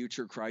for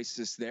future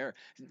crisis there.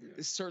 Yeah.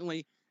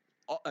 Certainly,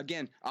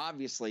 again,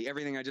 obviously,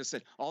 everything I just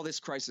said, all this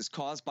crisis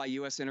caused by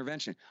U.S.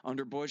 intervention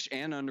under Bush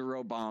and under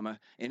Obama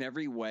in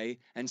every way,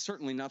 and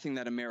certainly nothing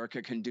that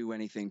America can do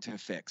anything to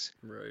fix.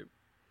 Right.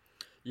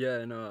 Yeah,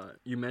 and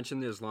you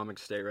mentioned the Islamic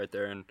State right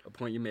there, and a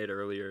point you made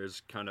earlier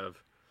is kind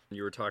of,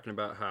 you were talking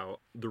about how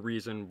the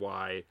reason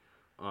why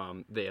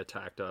they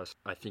attacked us,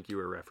 I think you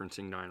were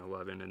referencing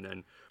 9/11, and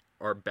then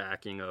our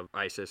backing of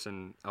ISIS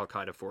and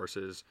Al-Qaeda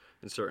forces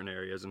in certain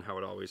areas and how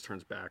it always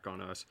turns back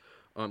on us.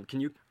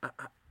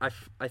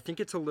 I think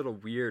it's a little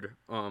weird,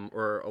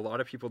 or a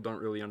lot of people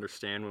don't really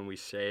understand when we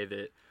say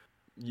that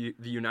the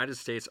United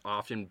States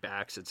often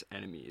backs its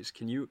enemies.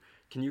 Can you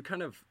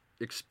kind of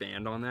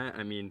expand on that?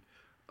 I mean,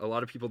 a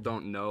lot of people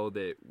don't know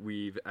that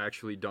we've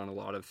actually done a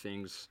lot of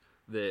things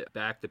that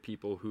back the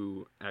people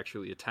who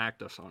actually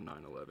attacked us on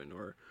 9/11,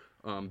 or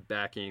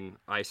backing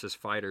ISIS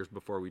fighters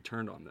before we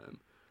turned on them.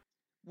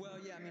 Well,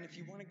 yeah, I mean, if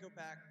you want to go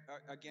back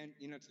again,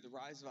 to the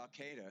rise of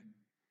Al-Qaeda,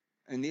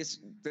 and this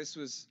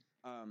was,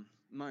 I'm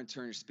going to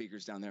turn your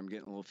speakers down there. I'm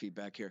getting a little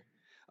feedback here.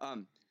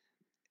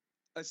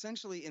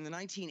 Essentially, in the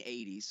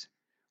 1980s,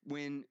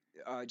 when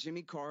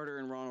Jimmy Carter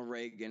and Ronald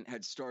Reagan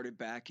had started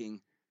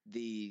backing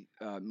the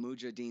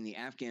Mujahideen, the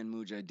Afghan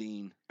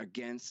Mujahideen,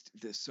 against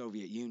the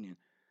Soviet Union,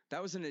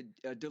 that was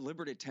a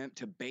deliberate attempt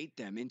to bait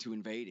them into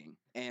invading.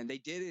 And they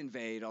did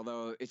invade,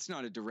 although it's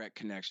not a direct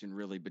connection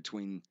really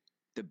between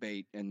the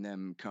bait and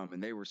them coming.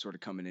 They were sort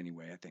of coming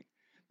anyway, I think.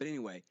 But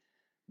anyway,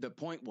 the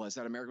point was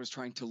that America was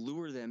trying to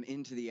lure them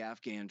into the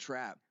Afghan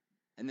trap.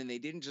 And then they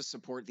didn't just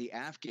support the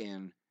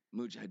Afghan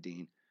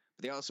Mujahideen,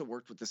 but they also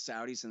worked with the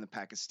Saudis and the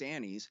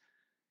Pakistanis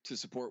to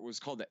support what was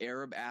called the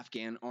Arab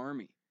Afghan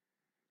Army,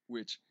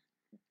 which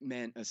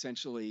meant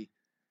essentially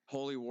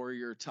holy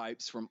warrior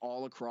types from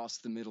all across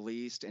the Middle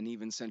East and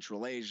even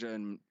Central Asia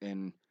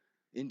and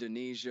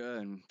Indonesia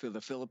and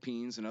the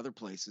Philippines and other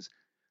places,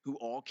 who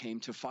all came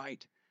to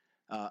fight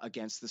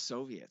against the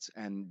Soviets.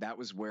 And that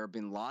was where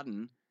bin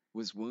Laden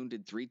was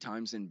wounded 3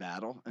 times in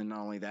battle. And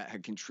not only that,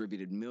 had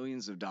contributed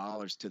millions of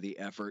dollars to the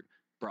effort,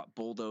 brought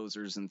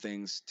bulldozers and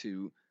things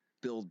to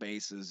build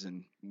bases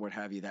and what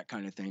have you, that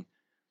kind of thing.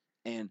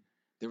 And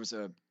there was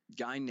a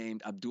guy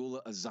named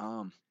Abdullah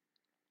Azzam,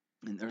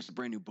 and there's a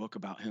brand new book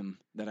about him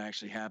that I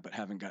actually have but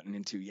haven't gotten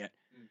into yet.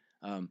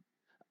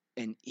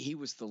 And he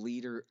was the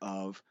leader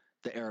of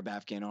the Arab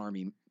Afghan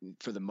Army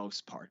for the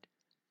most part.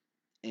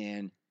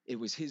 And it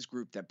was his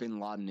group that bin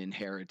Laden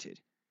inherited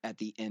at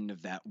the end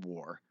of that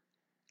war.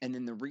 And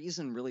then the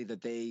reason really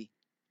that they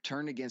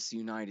turned against the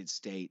United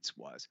States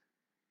was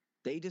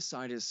they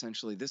decided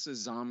essentially this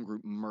Azzam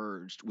group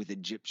merged with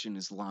Egyptian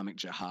Islamic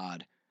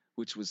Jihad,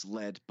 which was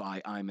led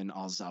by Ayman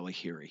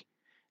al-Zawahiri.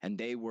 And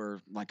they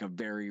were like a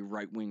very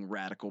right-wing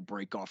radical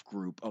break-off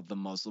group of the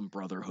Muslim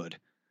Brotherhood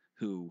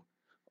who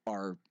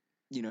are,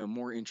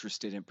 more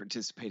interested in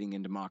participating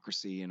in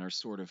democracy and are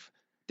sort of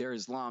They're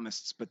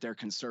Islamists, but they're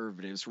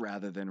conservatives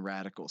rather than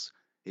radicals,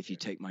 if you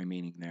take my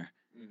meaning there.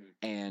 Mm-hmm.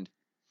 And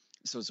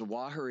so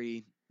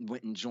Zawahiri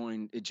went and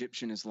joined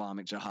Egyptian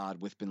Islamic Jihad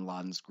with bin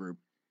Laden's group.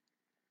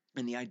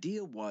 And the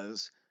idea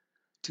was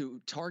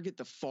to target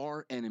the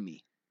far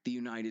enemy, the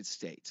United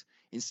States.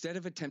 Instead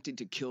of attempting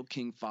to kill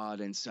King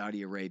Fahd in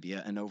Saudi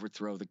Arabia and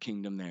overthrow the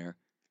kingdom there,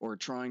 or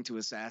trying to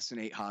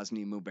assassinate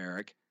Hosni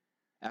Mubarak.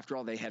 After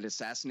all, they had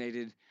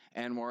assassinated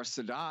Anwar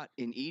Sadat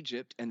in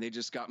Egypt, and they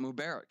just got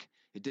Mubarak.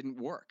 It didn't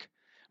work.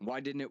 Why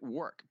didn't it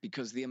work?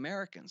 Because the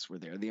Americans were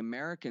there. The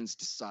Americans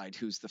decide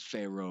who's the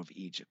pharaoh of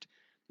Egypt.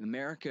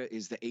 America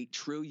is the 8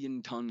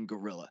 trillion ton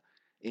gorilla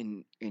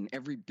in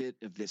every bit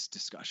of this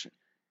discussion.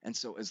 And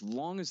so as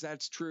long as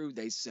that's true,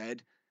 they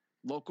said,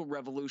 local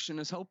revolution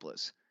is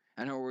hopeless.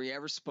 And are we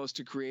ever supposed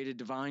to create a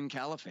divine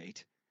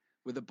caliphate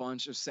with a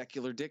bunch of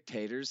secular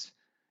dictators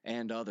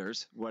and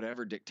others,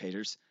 whatever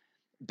dictators,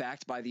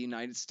 backed by the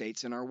United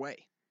States in our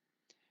way?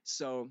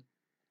 So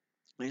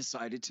they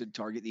decided to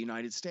target the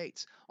United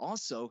States.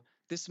 Also,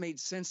 this made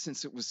sense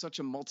since it was such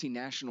a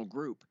multinational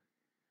group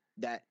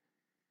that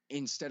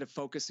instead of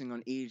focusing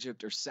on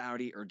Egypt or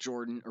Saudi or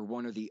Jordan or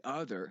one or the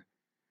other,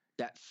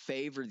 that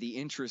favored the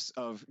interests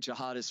of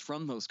jihadists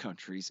from those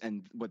countries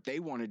and what they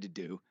wanted to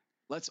do,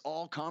 let's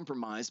all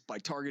compromise by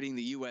targeting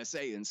the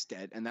USA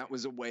instead. And that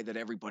was a way that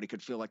everybody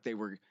could feel like they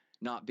were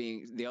not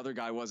being, the other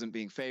guy wasn't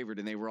being favored,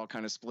 and they were all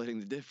kind of splitting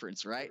the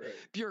difference, right?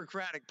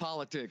 Bureaucratic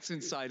politics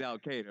inside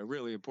Al-Qaeda,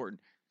 really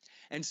important.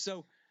 And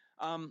so,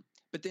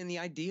 but then the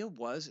idea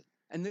was,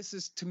 and this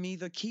is to me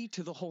the key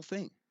to the whole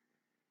thing,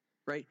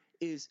 right,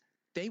 is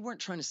they weren't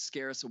trying to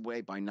scare us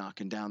away by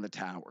knocking down the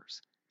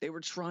towers. They were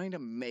trying to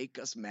make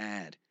us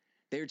mad.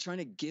 They were trying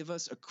to give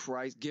us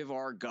give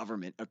our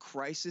government a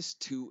crisis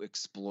to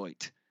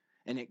exploit,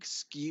 an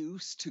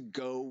excuse to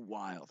go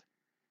wild.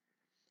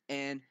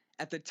 And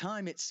at the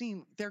time, it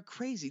seemed they're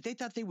crazy. They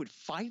thought they would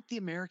fight the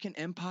American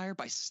empire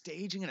by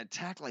staging an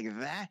attack like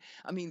that.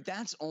 I mean,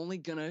 that's only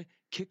going to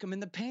kick them in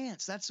the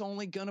pants. That's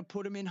only going to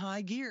put them in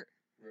high gear.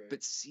 Right.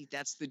 But see,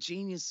 that's the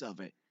genius of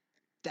it.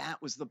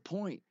 That was the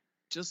point.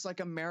 Just like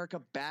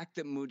America backed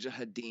the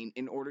Mujahideen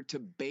in order to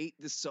bait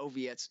the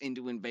Soviets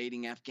into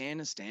invading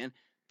Afghanistan,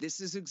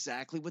 this is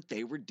exactly what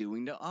they were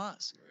doing to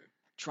us,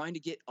 trying to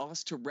get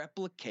us to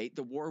replicate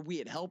the war we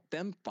had helped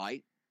them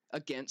fight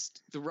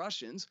against the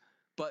Russians,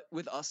 but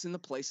with us in the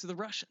place of the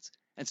Russians.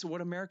 And so what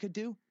America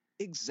do?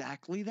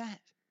 Exactly that.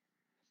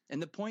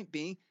 And the point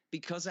being,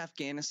 because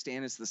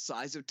Afghanistan is the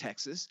size of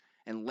Texas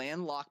and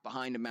landlocked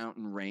behind a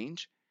mountain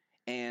range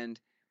and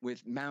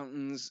with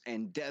mountains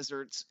and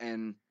deserts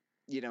and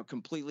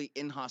completely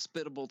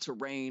inhospitable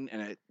terrain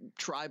and a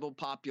tribal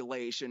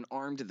population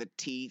armed to the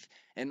teeth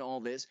and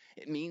all this,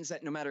 it means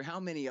that no matter how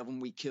many of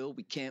them we kill,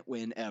 we can't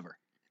win ever.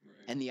 Right.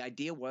 And the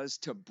idea was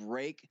to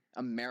break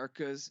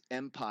America's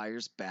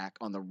empire's back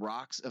on the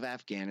rocks of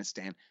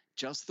Afghanistan,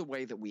 just the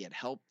way that we had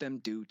helped them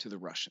do to the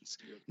Russians.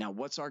 Yep. Now,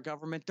 what's our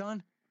government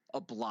done?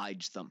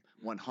 Oblige them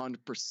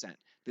 100%.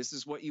 This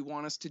is what you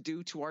want us to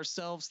do to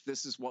ourselves.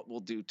 This is what we'll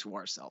do to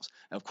ourselves.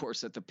 Of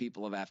course, at the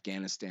people of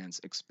Afghanistan's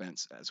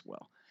expense as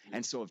well.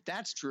 And so if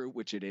that's true,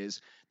 which it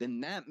is, then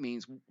that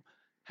means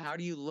how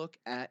do you look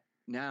at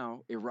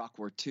now Iraq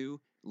War II,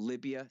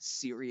 Libya,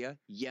 Syria,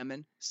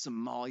 Yemen,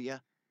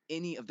 Somalia,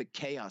 any of the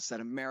chaos that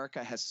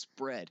America has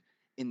spread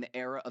in the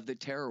era of the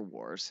terror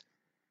wars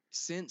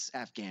since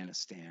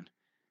Afghanistan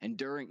and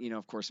during,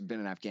 of course, I've been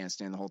in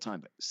Afghanistan the whole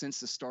time, but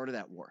since the start of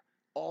that war,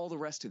 all the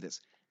rest of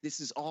this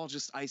is all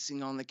just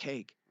icing on the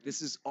cake.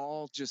 This is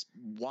all just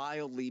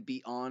wildly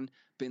beyond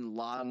bin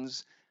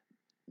Laden's,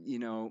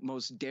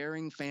 most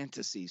daring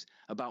fantasies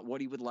about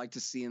what he would like to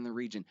see in the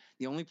region.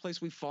 The only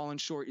place we've fallen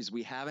short is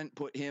we haven't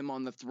put him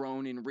on the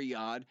throne in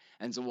Riyadh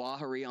and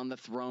Zawahiri on the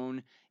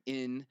throne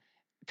in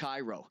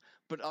Cairo.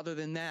 But other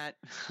than that,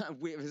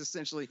 we've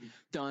essentially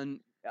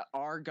done,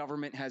 our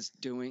government has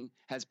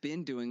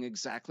been doing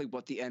exactly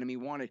what the enemy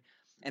wanted.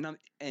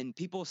 And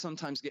people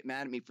sometimes get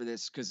mad at me for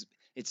this because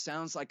it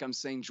sounds like I'm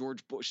saying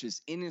George Bush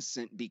is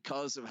innocent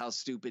because of how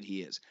stupid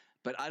he is.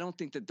 But I don't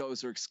think that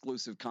those are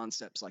exclusive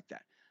concepts like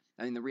that.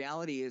 I mean, the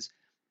reality is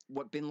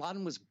what bin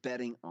Laden was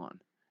betting on.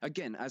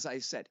 Again, as I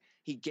said,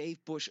 he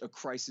gave Bush a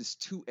crisis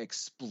to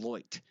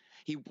exploit.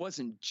 He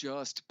wasn't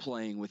just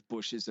playing with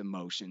Bush's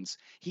emotions.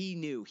 He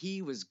knew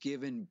he was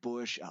giving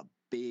Bush a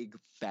big,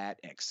 fat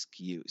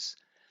excuse.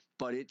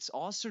 But it's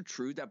also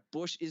true that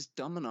Bush is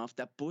dumb enough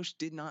that Bush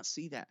did not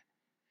see that.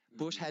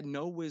 Bush had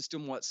no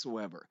wisdom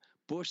whatsoever.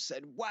 Bush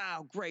said,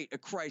 wow, great, a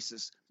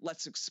crisis.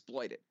 Let's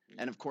exploit it.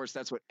 And of course,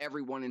 that's what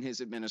everyone in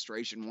his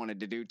administration wanted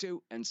to do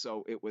too. And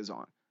so it was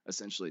on.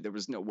 Essentially, there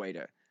was no way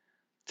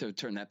to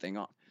turn that thing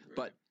on. Right.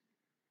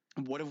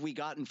 But what have we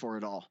gotten for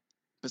it all?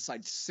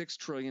 Besides $6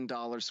 trillion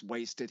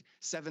wasted,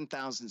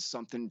 7,000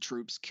 something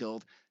troops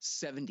killed,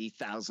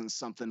 70,000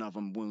 something of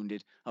them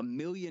wounded, 1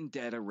 million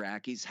dead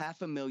Iraqis,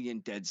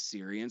 500,000 dead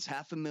Syrians,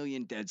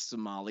 500,000 dead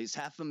Somalis,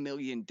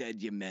 500,000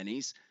 dead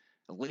Yemenis,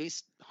 at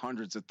least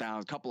hundreds of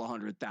thousands, a couple of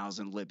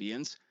 100,000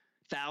 Libyans,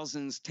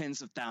 thousands,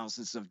 tens of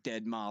thousands of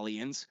dead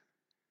Malians.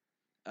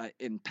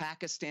 In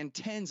Pakistan,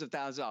 tens of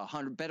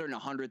thousands, better than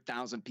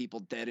 100,000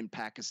 people dead in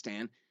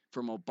Pakistan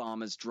from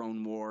Obama's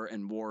drone war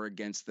and war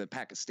against the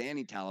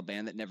Pakistani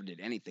Taliban that never did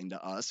anything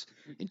to us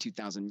in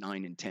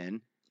 2009 and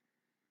 10.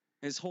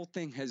 His whole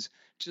thing has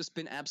just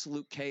been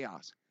absolute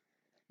chaos.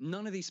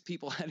 None of these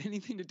people had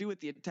anything to do with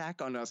the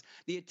attack on us.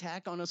 The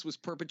attack on us was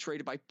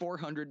perpetrated by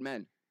 400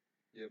 men.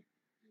 Yep.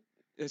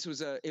 This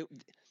was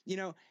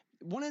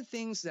one of the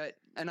things that,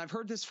 and I've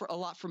heard this a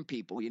lot from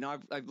people,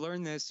 I've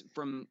learned this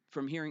from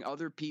hearing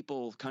other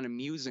people kind of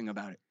musing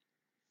about it,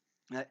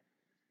 that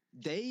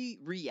they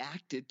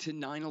reacted to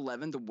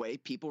 9/11 the way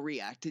people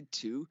reacted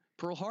to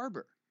Pearl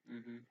Harbor.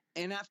 Mm-hmm.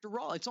 And after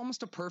all, it's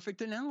almost a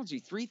perfect analogy.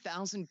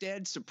 3,000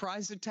 dead,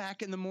 surprise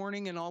attack in the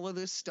morning and all of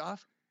this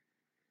stuff.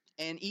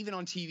 And even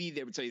on TV,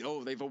 they would say,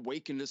 oh, they've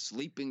awakened a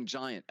sleeping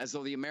giant, as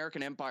though the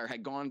American empire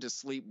had gone to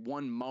sleep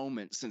one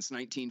moment since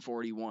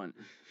 1941.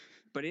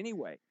 But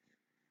anyway,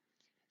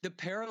 the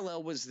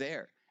parallel was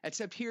there,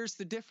 except here's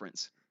the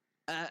difference.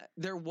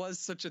 There was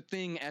such a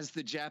thing as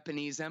the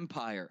Japanese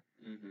Empire.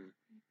 Mm-hmm.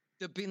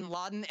 The Bin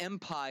Laden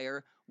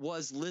Empire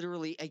was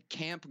literally a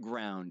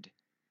campground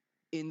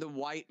in the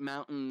White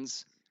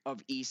Mountains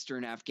of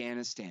eastern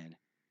Afghanistan.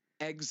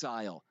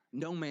 Exile,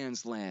 no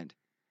man's land,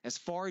 as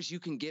far as you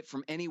can get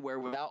from anywhere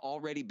without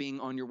already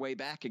being on your way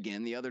back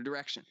again the other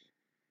direction.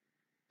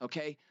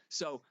 Okay?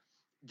 So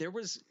there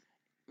was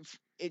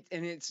it,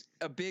 and it's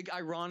a big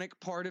ironic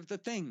part of the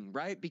thing,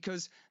 right?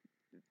 Because,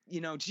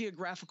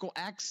 geographical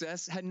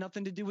access had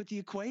nothing to do with the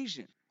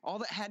equation. All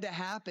that had to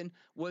happen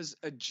was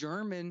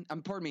an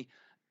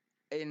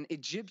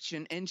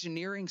Egyptian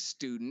engineering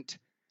student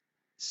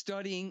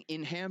studying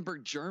in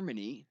Hamburg,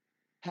 Germany,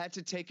 had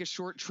to take a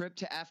short trip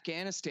to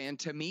Afghanistan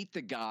to meet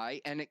the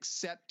guy and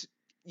accept,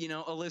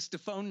 a list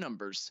of phone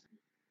numbers.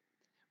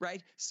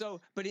 Right.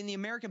 So, but in the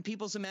American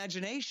people's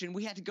imagination,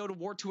 we had to go to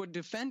war to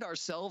defend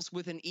ourselves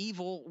with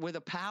with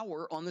a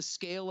power on the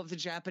scale of the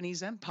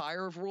Japanese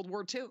Empire of World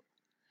War II.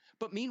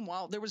 But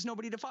meanwhile, there was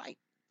nobody to fight.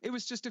 It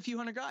was just a few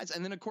hundred guys.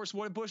 And then, of course,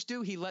 what did Bush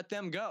do? He let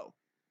them go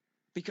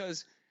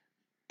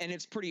and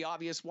it's pretty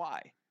obvious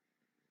why.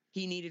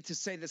 He needed to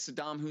say that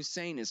Saddam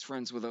Hussein is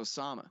friends with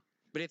Osama.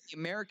 But if the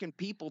American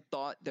people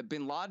thought that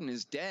bin Laden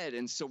is dead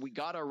and so we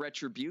got our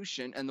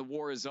retribution and the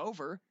war is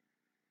over,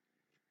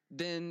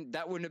 then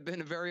that wouldn't have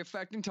been a very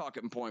effective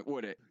talking point,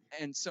 would it?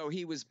 And so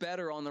he was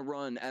better on the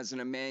run as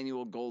an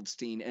Emmanuel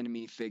Goldstein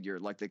enemy figure,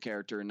 like the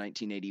character in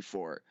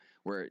 1984,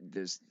 where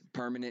there's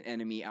permanent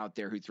enemy out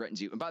there who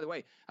threatens you. And by the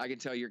way, I can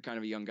tell you're kind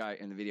of a young guy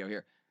in the video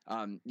here.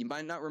 You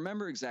might not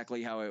remember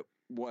exactly how it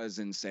was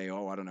in, say,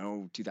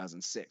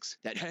 2006.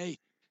 That, hey,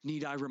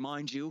 need I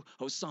remind you,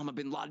 Osama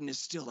bin Laden is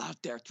still out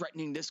there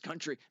threatening this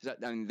country.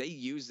 They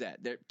use that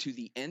to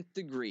the nth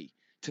degree,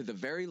 to the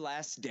very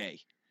last day.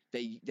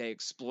 They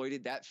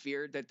exploited that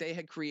fear that they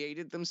had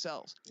created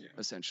themselves,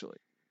 essentially.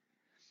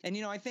 And,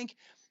 I think,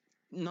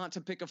 not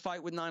to pick a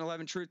fight with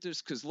 9/11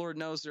 truthers, because Lord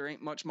knows there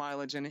ain't much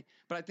mileage in it,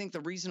 but I think the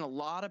reason a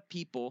lot of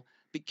people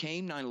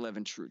became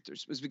 9/11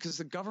 truthers was because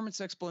the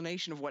government's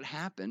explanation of what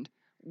happened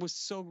was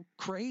so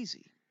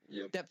crazy.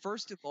 Yep. That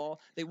first of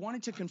all, they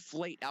wanted to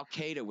conflate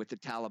Al-Qaeda with the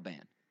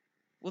Taliban.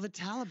 Well, the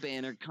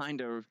Taliban are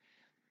kind of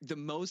the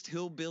most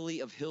hillbilly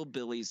of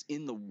hillbillies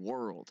in the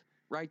world,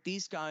 right?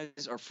 These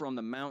guys are from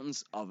the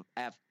mountains of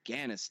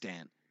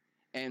Afghanistan.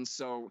 And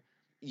so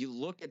you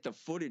look at the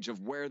footage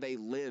of where they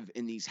live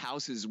in these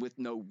houses with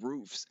no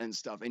roofs and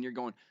stuff, and you're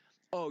going,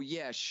 oh,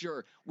 yeah,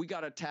 sure, we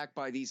got attacked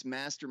by these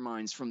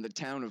masterminds from the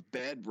town of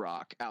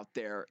Bedrock out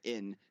there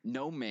in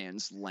no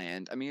man's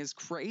land. I mean, it's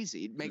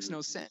crazy. It makes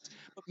no sense.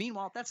 But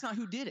meanwhile, that's not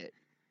who did it,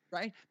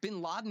 right?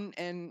 Bin Laden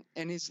and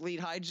his lead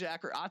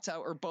hijacker,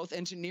 Atta, are both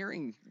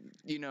engineering,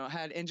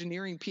 had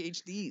engineering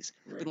PhDs.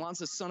 Right. Bin Laden's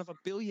the son of a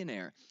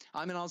billionaire.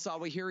 Ayman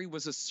al-Zawahiri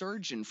was a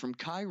surgeon from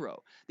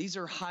Cairo. These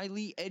are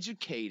highly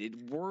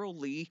educated,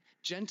 worldly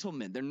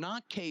gentlemen. They're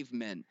not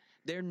cavemen.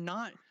 They're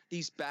not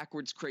these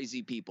backwards,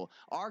 crazy people.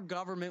 Our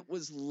government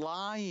was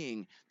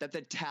lying that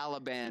the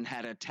Taliban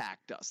had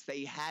attacked us.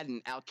 They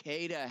hadn't.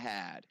 Al-Qaeda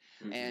had.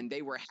 Mm-hmm. And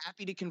they were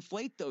happy to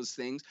conflate those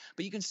things.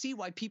 But you can see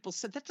why people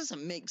said that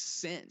doesn't make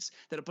sense,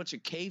 that a bunch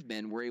of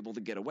cavemen were able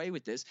to get away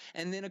with this.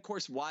 And then, of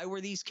course, why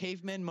were these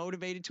cavemen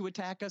motivated to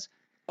attack us?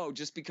 Oh,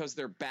 just because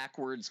their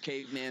backwards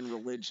caveman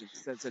religion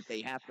says that they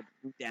have to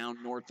bring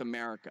down North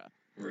America.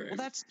 Right. Well,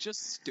 that's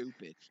just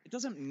stupid. It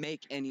doesn't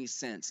make any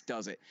sense,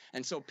 does it?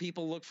 And so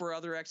people look for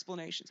other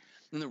explanations.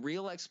 And the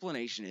real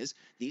explanation is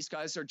these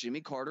guys are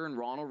Jimmy Carter and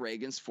Ronald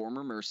Reagan's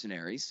former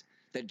mercenaries,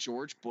 that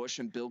George Bush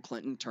and Bill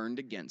Clinton turned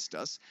against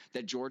us,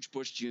 that George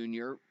Bush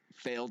Jr.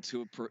 failed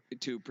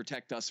to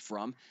protect us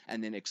from,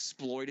 and then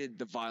exploited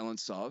the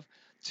violence of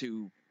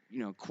to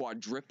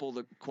quadruple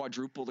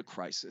the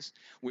crisis,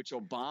 which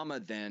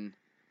Obama then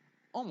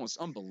almost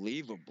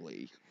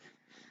unbelievably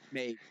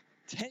made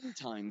 10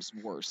 times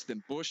worse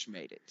than Bush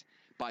made it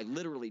by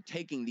literally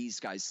taking these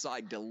guys'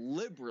 side,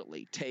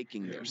 deliberately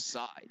taking their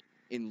side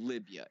in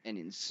Libya and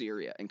in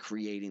Syria and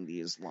creating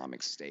the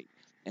Islamic State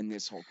and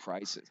this whole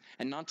crisis.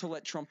 And not to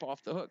let Trump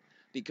off the hook,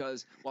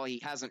 because while he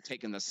hasn't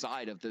taken the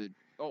side of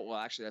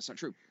actually, that's not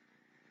true.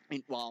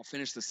 Well, I'll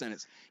finish the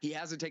sentence. He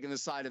hasn't taken the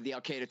side of the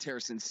al-Qaeda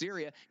terrorists in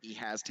Syria. He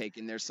has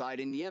taken their side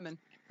in Yemen.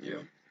 Yeah.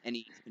 And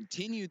he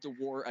continued the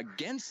war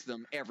against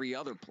them every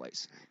other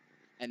place.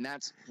 And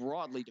that's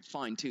broadly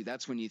defined, too.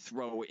 That's when you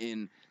throw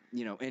in,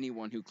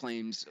 anyone who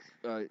claims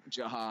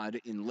jihad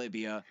in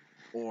Libya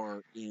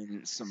or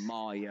in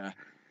Somalia,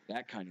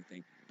 that kind of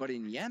thing. But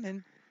in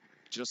Yemen,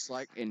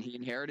 and he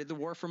inherited the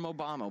war from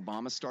Obama.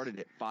 Obama started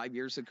it 5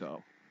 years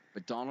ago.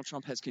 But Donald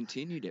Trump has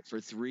continued it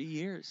for 3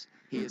 years.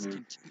 He has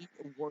continued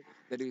a war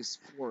that is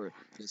for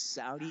the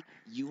Saudi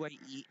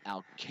UAE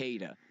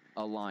al-Qaeda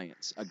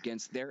alliance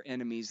against their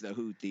enemies, the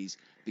Houthis,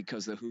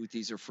 because the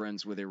Houthis are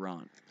friends with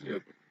Iran.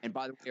 Yep. And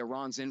by the way,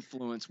 Iran's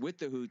influence with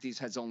the Houthis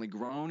has only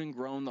grown and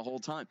grown the whole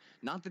time.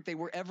 Not that they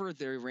were ever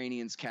the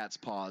Iranians' cat's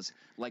paws,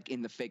 like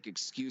in the fake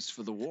excuse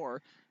for the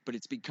war, but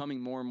it's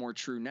becoming more and more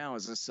true now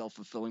as a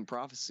self-fulfilling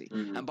prophecy.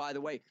 And by the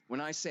way, when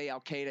I say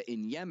al-Qaeda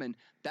in Yemen,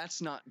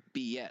 that's not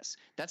BS.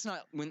 That's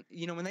not when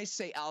they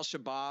say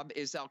al-Shabaab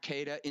is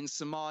al-Qaeda in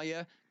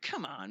Somalia.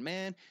 Come on,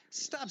 man.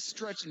 Stop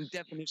stretching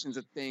definitions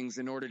of things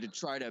in order to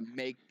try to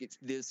make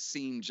this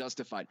seem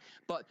justified.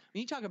 But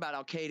when you talk about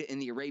al-Qaeda in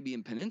the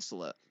Arabian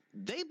Peninsula,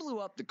 they blew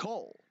up the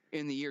coal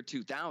in the year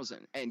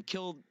 2000 and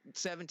killed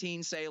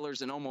 17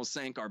 sailors and almost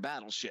sank our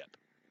battleship.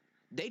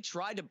 They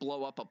tried to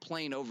blow up a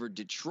plane over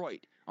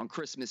Detroit on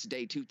Christmas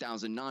Day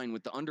 2009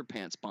 with the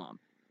underpants bomb.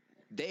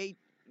 They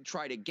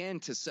tried again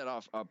to set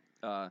off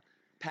a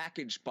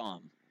package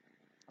bomb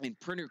in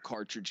printer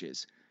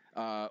cartridges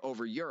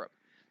over Europe.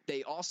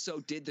 They also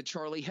did the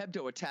Charlie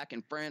Hebdo attack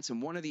in France,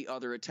 and one of the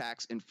other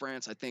attacks in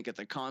France, I think at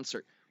the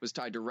concert, was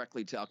tied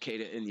directly to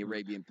al-Qaeda in the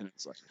Arabian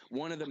Peninsula.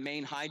 One of the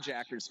main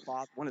hijackers,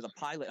 one of the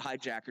pilot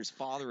hijackers'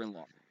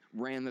 father-in-law,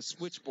 ran the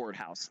switchboard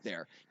house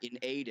there in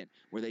Aden,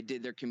 where they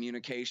did their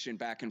communication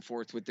back and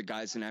forth with the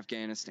guys in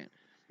Afghanistan.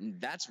 And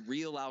that's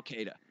real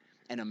al-Qaeda,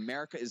 and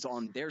America is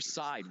on their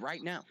side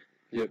right now.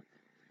 Yep.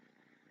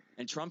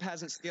 And Trump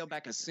hasn't scaled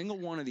back a single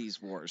one of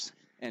these wars,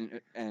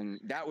 and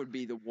that would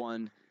be the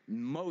one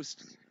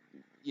most,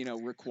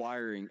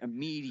 requiring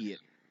immediate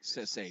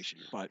cessation.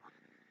 But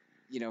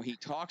he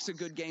talks a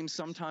good game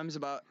sometimes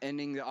about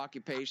ending the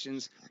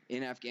occupations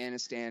in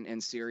Afghanistan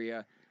and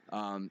Syria.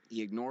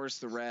 He ignores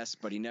the rest,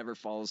 but he never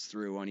follows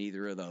through on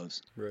either of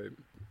those. Right.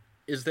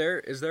 Is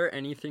there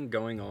anything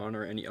going on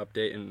or any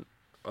update in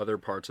other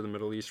parts of the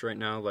Middle East right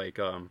now? Like,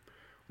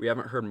 we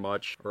haven't heard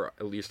much, or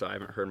at least I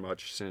haven't heard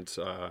much since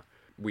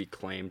we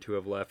claim to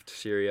have left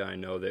Syria. I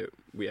know that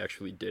we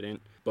actually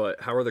didn't.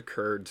 But how are the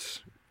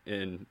Kurds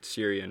in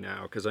Syria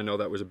now? Because I know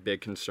that was a big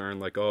concern.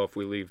 Like, if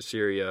we leave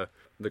Syria,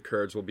 the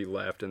Kurds will be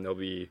left and they'll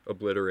be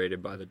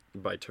obliterated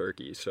by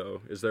Turkey.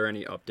 So is there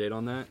any update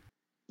on that?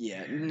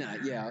 Yeah,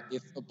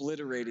 if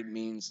obliterated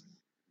means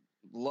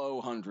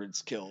low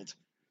hundreds killed,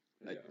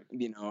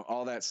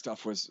 all that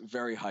stuff was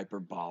very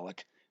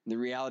hyperbolic. The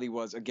reality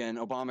was, again,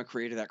 Obama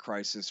created that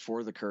crisis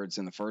for the Kurds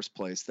in the first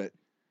place, that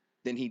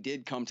then he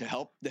did come to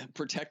help them,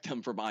 protect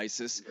them from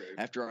ISIS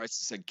after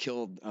ISIS had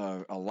killed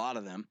a lot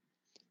of them.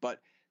 But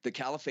the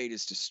caliphate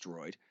is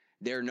destroyed.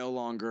 They're no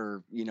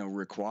longer,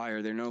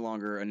 required. They're no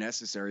longer a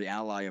necessary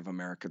ally of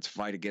America to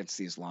fight against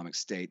the Islamic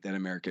State that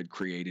America had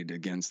created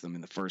against them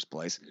in the first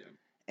place. Yeah.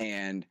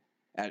 And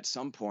at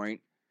some point,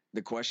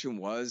 the question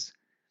was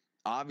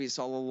obvious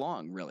all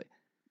along, really.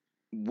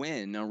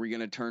 When are we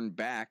going to turn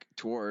back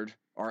toward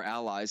our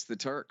allies, the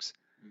Turks?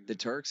 The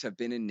Turks have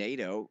been in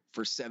NATO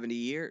for 70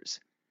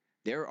 years.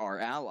 They're our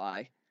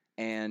ally,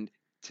 and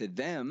to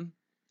them,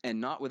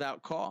 and not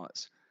without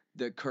cause,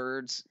 the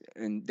Kurds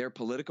and their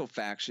political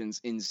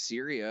factions in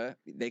Syria,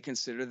 they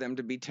consider them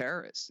to be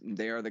terrorists.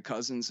 They are the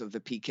cousins of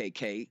the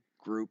PKK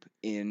group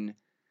in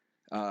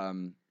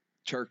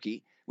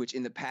Turkey, which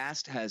in the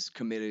past has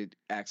committed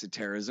acts of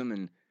terrorism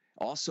and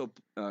also,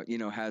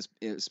 has,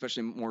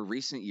 especially in more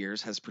recent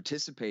years, has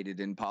participated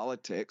in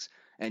politics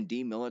and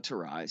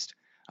demilitarized.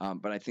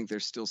 But I think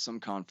there's still some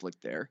conflict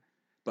there.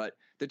 But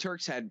the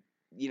Turks had,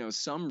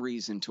 some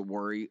reason to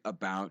worry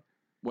about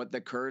what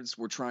the Kurds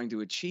were trying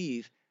to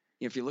achieve.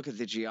 If you look at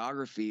the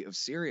geography of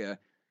Syria,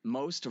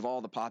 most of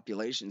all the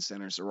population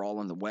centers are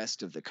all in the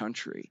west of the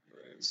country.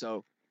 Right.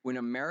 So when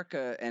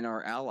America and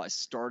our allies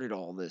started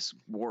all this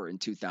war in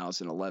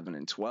 2011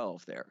 and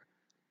 12 there,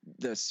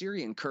 the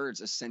Syrian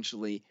Kurds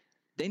essentially,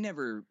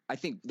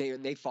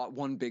 they fought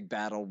one big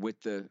battle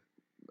with the,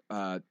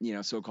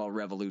 so-called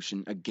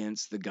revolution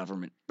against the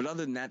government. But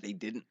other than that, they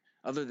didn't.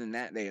 Other than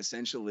that, they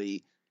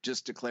essentially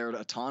just declared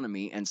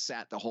autonomy and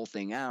sat the whole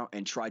thing out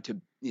and tried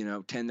to,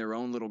 tend their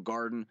own little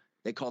garden.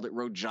 They called it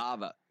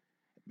Rojava.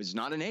 It's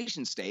not a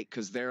nation state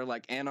because they're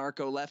like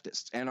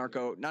anarcho-leftists,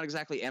 not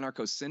exactly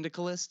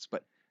anarcho-syndicalists,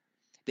 but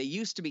they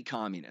used to be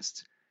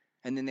communists.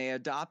 And then they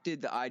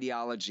adopted the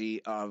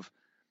ideology of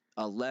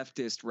a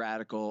leftist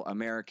radical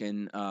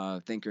American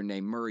thinker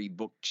named Murray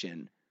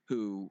Bookchin,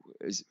 who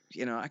is,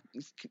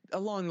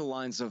 along the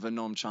lines of a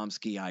Noam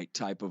Chomskyite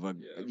type of a,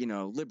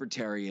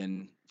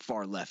 libertarian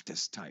far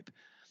leftist type,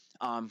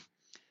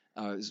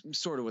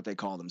 sort of what they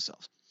call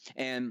themselves.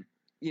 And,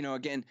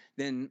 again,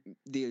 then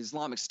the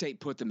Islamic State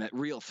put them at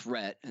real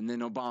threat. And then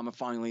Obama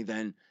finally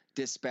then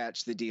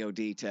dispatch the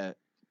DOD to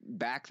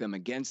back them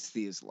against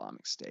the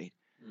Islamic State.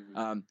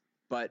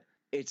 But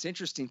it's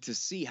interesting to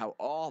see how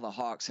all the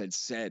hawks had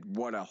said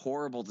what a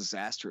horrible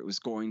disaster it was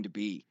going to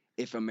be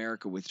if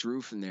America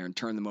withdrew from there and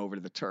turned them over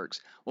to the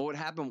Turks. Well, what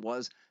happened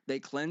was they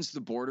cleansed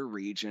the border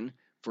region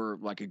for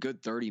like a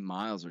good 30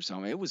 miles or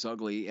something. It was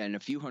ugly, and a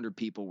few hundred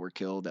people were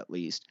killed at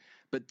least.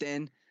 But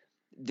then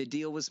the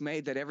deal was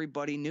made that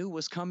everybody knew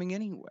was coming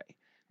anyway,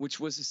 which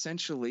was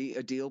essentially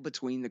a deal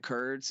between the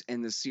Kurds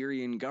and the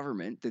Syrian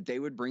government that they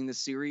would bring the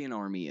Syrian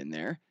army in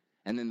there.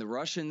 And then the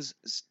Russians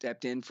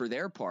stepped in for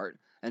their part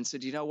and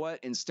said, you know what,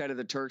 instead of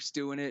the Turks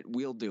doing it,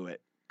 we'll do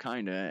it,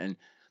 kind of. And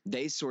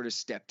they sort of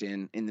stepped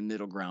in the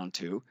middle ground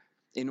too,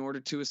 in order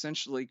to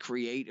essentially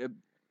create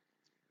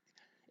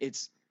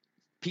it's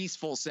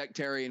peaceful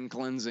sectarian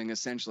cleansing,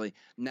 essentially.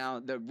 Now,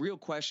 the real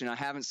question, I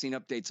haven't seen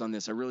updates on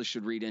this. I really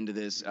should read into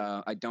this.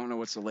 I don't know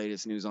what's the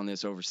latest news on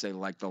this over, say,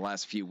 like the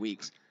last few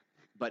weeks.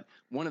 But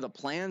one of the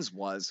plans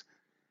was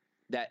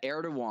that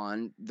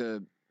Erdogan,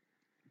 the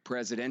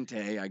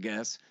presidente, I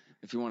guess,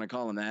 if you want to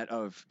call him that,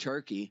 of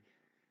Turkey,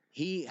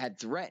 he had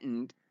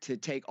threatened to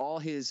take all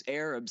his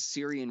Arab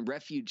Syrian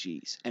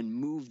refugees and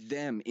move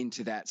them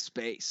into that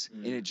space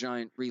in a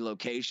giant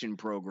relocation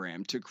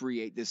program to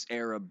create this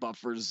Arab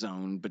buffer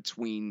zone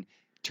between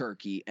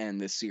Turkey and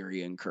the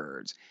Syrian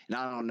Kurds. And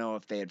I don't know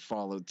if they had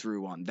followed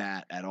through on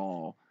that at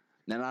all.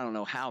 And I don't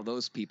know how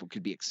those people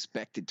could be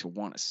expected to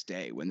want to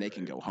stay when they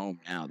can go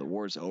home now. The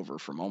war's over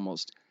from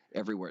almost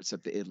everywhere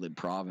except the Idlib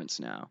province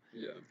now.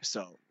 Yeah.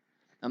 So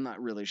I'm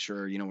not really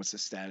sure, what's the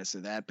status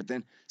of that. But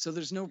then, so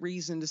there's no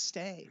reason to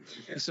stay.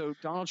 Yeah. So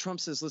Donald Trump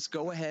says, let's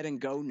go ahead and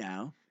go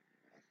now.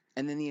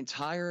 And then the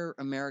entire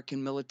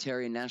American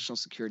military and national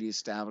security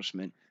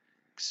establishment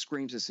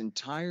screams this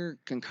entire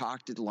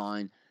concocted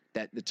line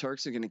that the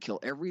Turks are going to kill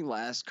every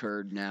last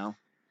Kurd now,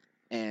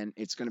 and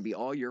it's going to be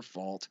all your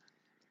fault.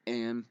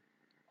 And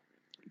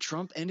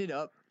Trump ended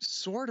up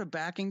sort of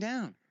backing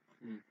down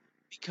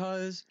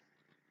because,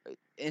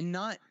 and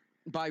not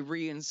by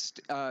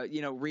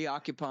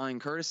reoccupying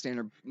Kurdistan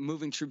or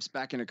moving troops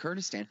back into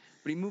Kurdistan,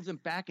 but he moved them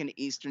back into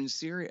eastern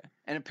Syria.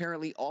 And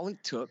apparently all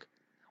it took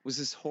was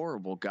this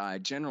horrible guy,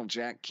 General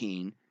Jack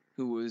Keane,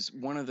 who was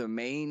one of the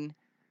main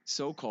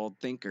so-called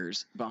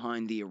thinkers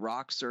behind the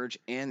Iraq surge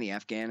and the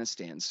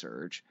Afghanistan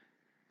surge,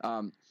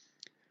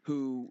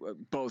 who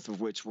both of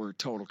which were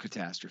total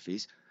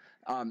catastrophes,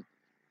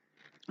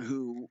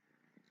 who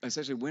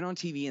essentially went on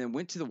TV and then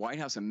went to the White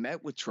House and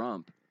met with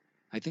Trump,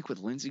 I think with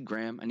Lindsey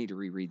Graham. I need to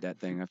reread that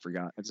thing. I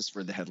forgot. I just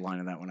read the headline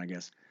of that one, I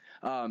guess.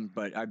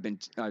 But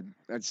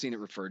I'd seen it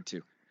referred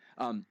to.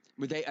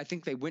 I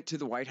think they went to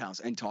the White House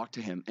and talked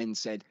to him and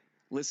said,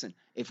 listen,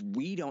 if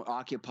we don't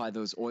occupy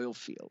those oil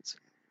fields,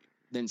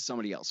 then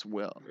somebody else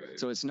will. Right.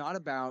 So it's not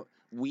about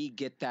we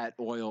get that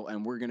oil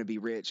and we're going to be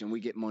rich and we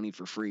get money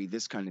for free,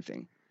 this kind of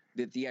thing.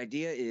 That the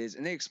idea is,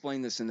 and they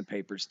explain this in the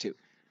papers too,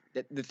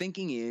 that the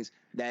thinking is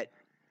that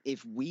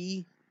if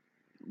we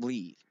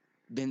leave,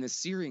 then the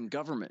Syrian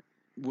government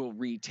will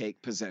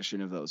retake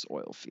possession of those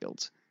oil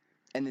fields.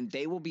 And then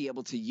they will be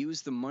able to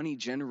use the money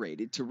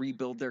generated to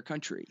rebuild their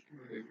country.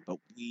 Right. But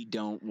we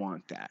don't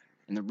want that.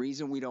 And the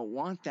reason we don't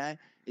want that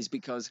is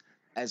because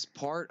as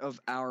part of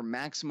our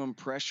maximum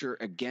pressure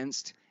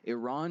against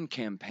Iran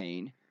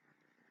campaign,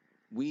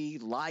 we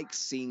like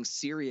seeing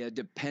Syria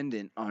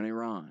dependent on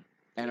Iran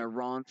and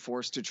Iran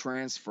forced to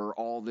transfer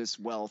all this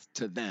wealth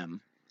to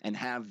them and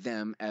have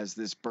them as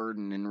this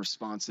burden and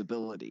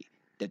responsibility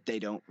that they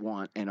don't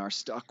want and are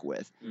stuck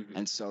with. Mm-hmm.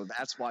 And so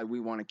that's why we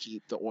want to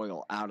keep the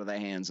oil out of the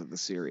hands of the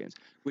Syrians,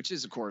 which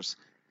is, of course,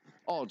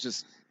 all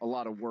just a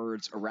lot of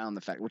words around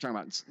the fact. We're talking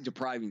about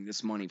depriving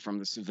this money from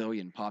the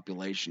civilian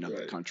population of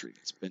the country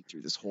that's been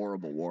through this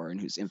horrible war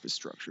and whose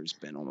infrastructure has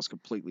been almost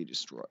completely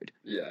destroyed.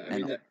 Yeah, I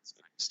mean, all this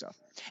kind of stuff.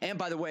 And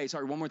by the way,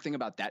 sorry, one more thing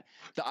about that.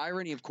 The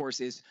irony, of course,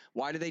 is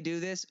why do they do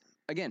this?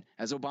 Again,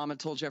 as Obama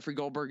told Jeffrey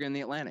Goldberg in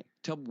The Atlantic,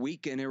 to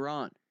weaken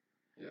Iran.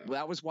 Yeah. Well,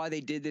 that was why they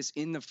did this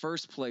in the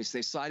first place.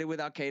 They sided with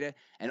al-Qaeda,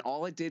 and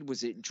all it did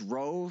was it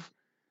drove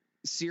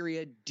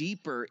Syria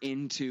deeper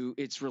into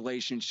its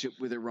relationship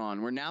with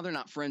Iran, where now they're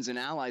not friends and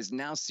allies.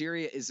 Now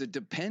Syria is a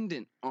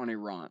dependent on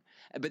Iran.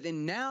 But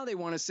then now they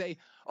want to say,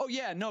 oh,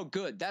 yeah, no,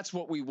 good. That's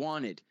what we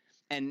wanted.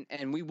 And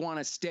we want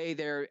to stay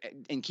there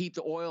and keep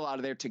the oil out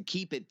of there to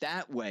keep it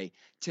that way,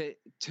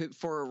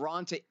 for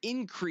Iran to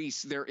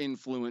increase their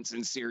influence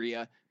in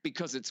Syria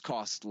because it's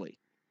costly.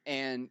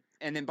 And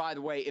then, by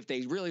the way, if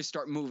they really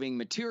start moving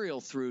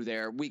material through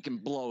there, we can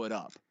blow it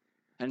up.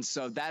 And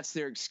so that's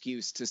their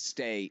excuse to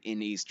stay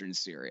in eastern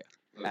Syria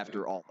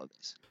after all of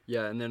this.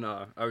 Yeah, and then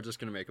I was just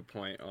going to make a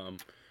point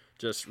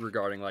just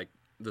regarding, like,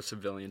 the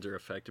civilians are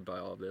affected by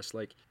all of this.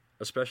 Like,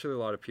 especially a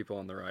lot of people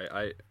on the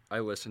right. I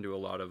listen to a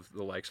lot of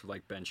the likes of,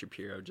 like, Ben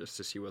Shapiro just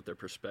to see what their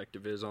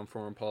perspective is on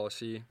foreign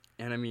policy.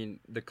 And, I mean,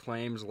 the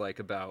claims, like,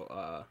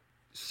 about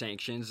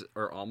sanctions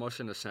are almost,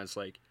 in a sense,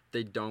 like,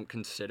 they don't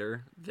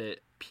consider that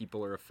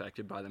people are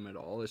affected by them at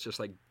all. It's just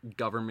like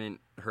government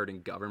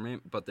hurting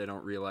government, but they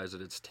don't realize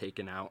that it's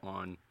taken out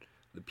on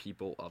the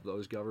people of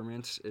those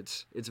governments.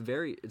 It's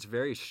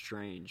very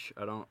strange.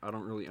 I don't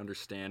really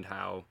understand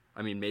how.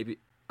 I mean, maybe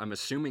I'm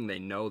assuming they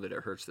know that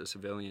it hurts the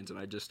civilians, and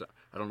I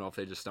don't know if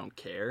they just don't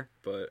care.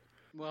 But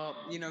well,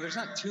 there's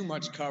not too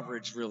much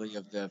coverage really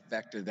of the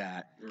effect of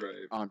that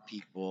on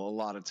people a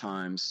lot of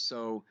times.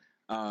 So,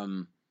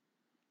 I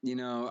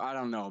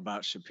don't know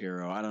about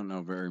Shapiro. I don't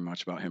know very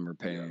much about him or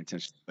paying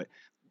attention, but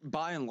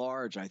by and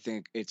large, I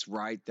think it's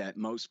right that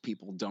most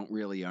people don't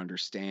really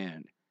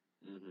understand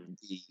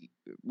the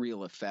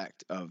real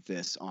effect of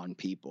this on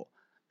people.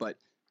 But,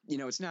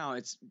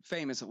 it's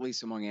famous, at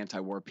least among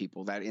anti-war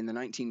people, that in the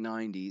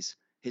 1990s,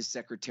 his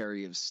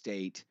Secretary of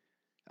State,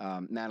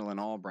 Madeleine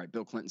Albright,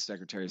 Bill Clinton's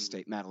Secretary of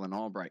State, Madeleine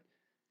Albright,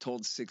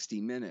 told 60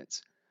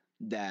 Minutes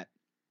that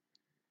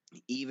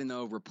even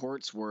though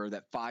reports were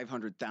that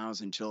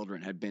 500,000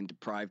 children had been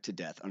deprived to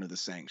death under the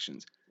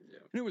sanctions,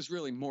 and it was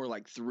really more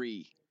like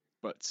 3,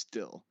 but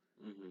still.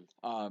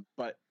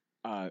 But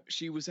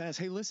she was asked,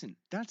 hey, listen,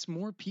 that's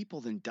more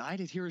people than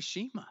died at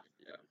Hiroshima.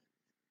 Yeah.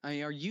 I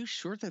mean, are you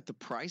sure that the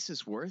price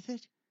is worth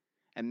it?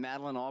 And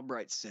Madeleine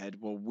Albright said,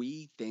 well,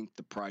 we think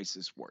the price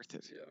is worth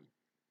it. Yeah.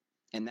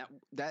 And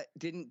that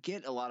didn't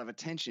get a lot of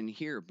attention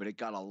here, but it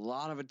got a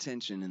lot of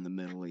attention in the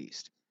Middle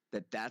East,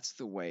 that's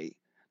the way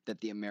that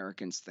the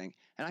Americans think.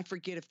 And I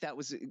forget if that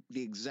was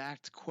the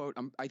exact quote.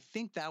 I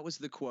think that was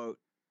the quote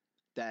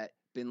that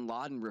bin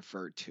Laden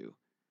referred to,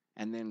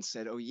 and then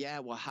said, oh, yeah,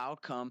 well, how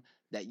come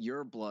that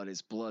your blood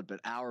is blood, but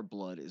our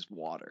blood is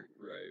water?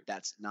 Right.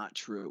 That's not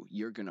true.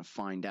 You're going to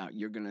find out.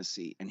 You're going to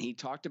see. And he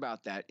talked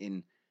about that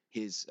in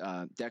his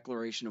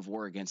declaration of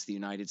war against the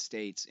United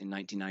States in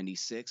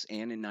 1996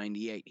 and in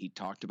 98. He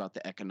talked about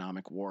the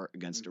economic war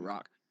against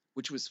Iraq,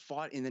 which was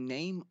fought in the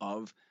name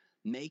of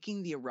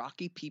making the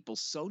Iraqi people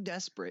so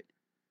desperate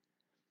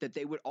that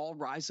they would all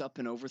rise up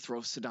and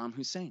overthrow Saddam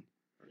Hussein,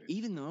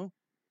 even though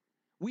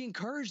we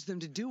encouraged them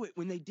to do it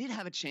when they did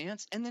have a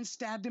chance and then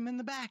stabbed him in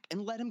the back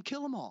and let him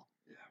kill them all.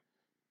 Yeah.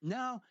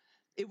 Now,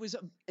 it was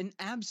an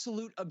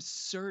absolute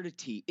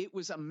absurdity. It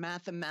was a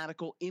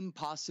mathematical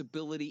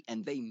impossibility,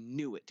 and they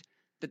knew it,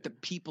 that the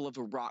people of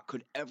Iraq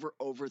could ever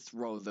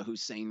overthrow the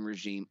Hussein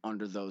regime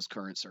under those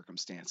current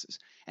circumstances.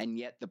 And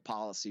yet the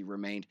policy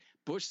remained.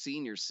 Bush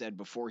Sr. said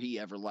before he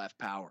ever left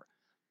power,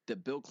 the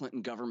Bill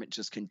Clinton government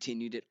just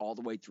continued it all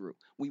the way through.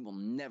 We will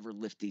never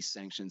lift these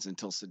sanctions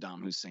until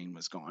Saddam Hussein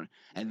was gone.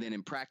 And then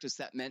in practice,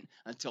 that meant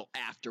until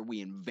after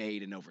we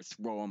invade and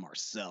overthrow him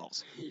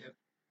ourselves. Yeah.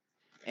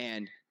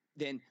 And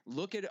then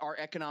look at our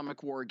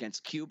economic war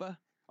against Cuba,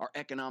 our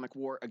economic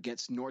war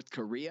against North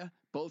Korea,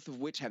 both of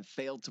which have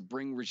failed to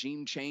bring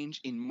regime change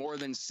in more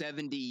than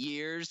 70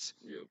 years.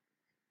 Yep.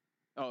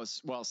 Oh,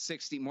 well,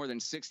 more than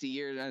 60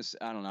 years.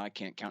 I don't know. I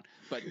can't count.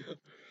 But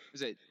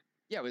was it?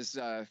 Yeah, it was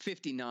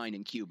 59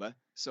 in Cuba.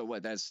 So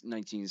what? That's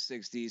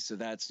 1960. So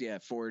that's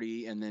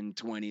 40 and then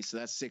 20. So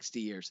that's 60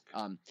 years.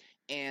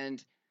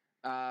 And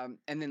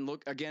then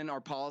look again.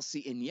 Our policy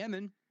in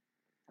Yemen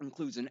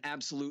includes an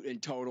absolute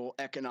and total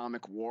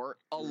economic war,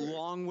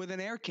 along with an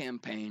air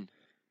campaign.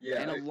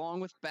 Yeah, and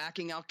along with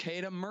backing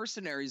al-Qaeda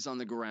mercenaries on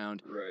the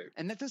ground. Right.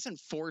 And that doesn't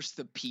force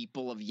the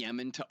people of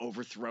Yemen to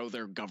overthrow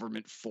their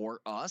government for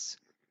us.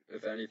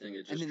 If anything,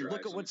 it just And then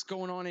look at what's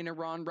going on in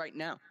Iran right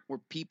now, where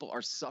people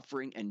are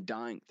suffering and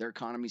dying. Their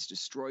economy's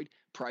destroyed.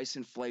 Price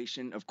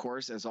inflation, of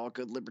course, as all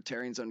good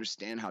libertarians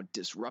understand how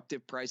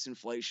disruptive price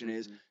inflation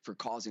is for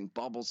causing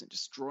bubbles and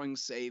destroying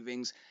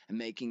savings and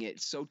making it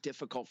so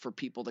difficult for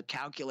people to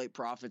calculate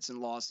profits and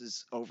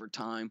losses over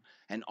time.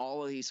 And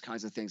all of these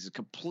kinds of things. It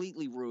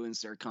completely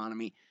ruins their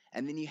economy.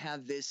 And then you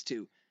have this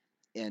too.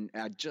 And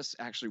just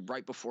actually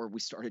right before we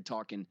started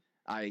talking,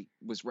 I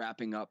was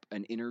wrapping up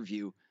an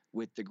interview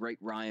with the great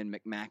Ryan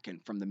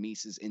McMacken from the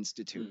Mises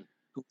Institute,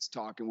 who was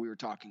talking. We were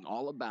talking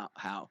all about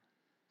how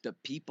the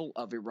people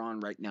of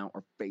Iran right now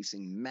are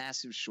facing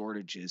massive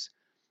shortages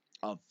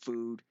of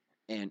food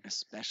and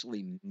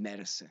especially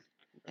medicine.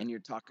 And you're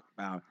talking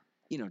about,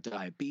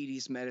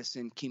 diabetes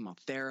medicine,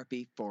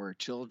 chemotherapy for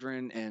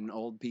children and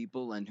old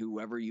people and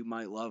whoever you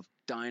might love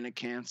dying of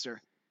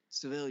cancer,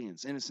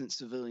 civilians, innocent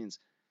civilians.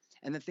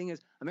 And the thing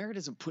is, America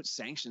doesn't put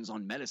sanctions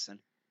on medicine.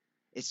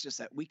 It's just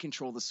that we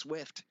control the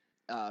SWIFT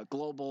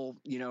global,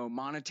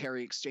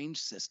 monetary exchange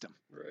system.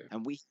 Right.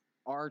 And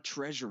our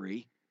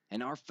Treasury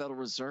and our Federal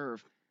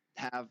Reserve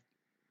have,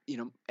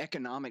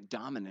 economic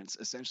dominance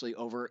essentially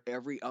over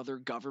every other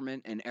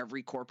government and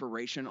every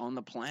corporation on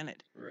the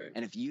planet. Right.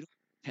 And if you don't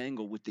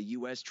tangle with the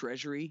U.S.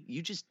 Treasury,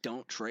 you just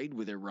don't trade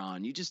with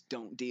Iran. You just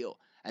don't deal.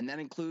 And that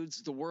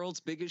includes the world's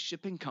biggest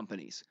shipping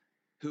companies,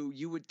 who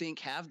you would think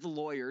have the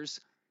lawyers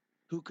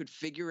who could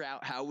figure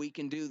out how we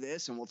can do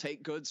this, and we'll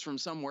take goods from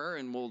somewhere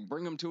and we'll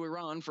bring them to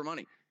Iran for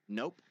money.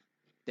 Nope.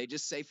 They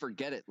just say,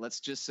 forget it. Let's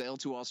just sail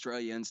to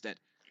Australia instead.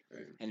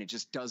 Right. And it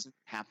just doesn't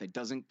happen. It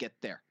doesn't get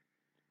there.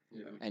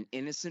 Yeah. And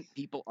innocent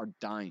people are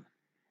dying.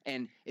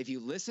 And if you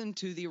listen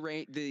to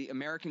the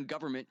American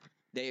government,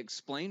 they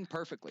explain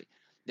perfectly.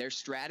 Their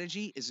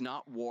strategy is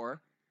not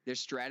war. Their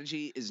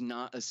strategy is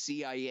not a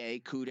CIA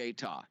coup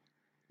d'etat.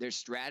 Their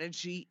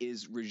strategy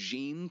is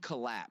regime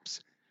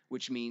collapse,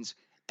 which means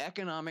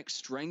economic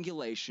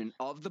strangulation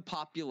of the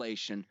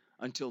population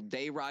until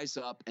they rise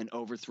up and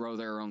overthrow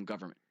their own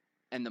government.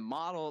 And the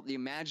model, the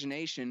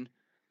imagination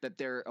that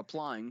they're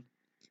applying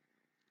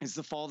is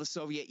the fall of the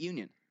Soviet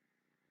Union.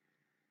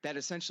 That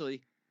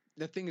essentially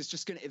the thing is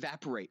just going to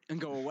evaporate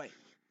and go away.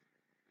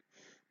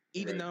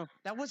 Even though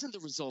that wasn't the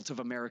result of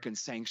American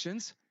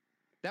sanctions.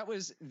 That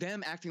was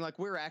them acting like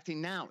we're acting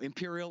now.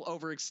 Imperial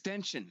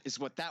overextension is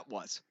what that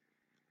was,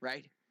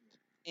 right?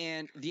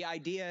 And the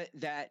idea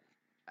that,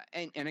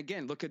 and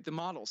again, look at the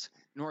models.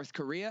 North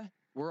Korea,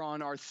 we're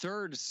on our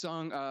third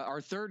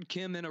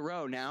Kim in a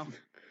row now.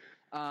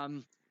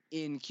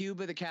 In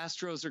Cuba, the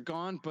Castros are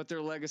gone, but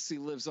their legacy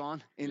lives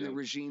on in the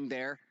regime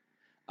there.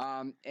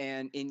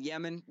 And in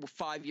Yemen, we're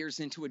 5 years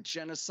into a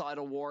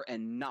genocidal war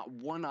and not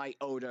one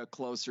iota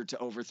closer to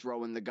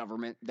overthrowing the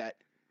government that,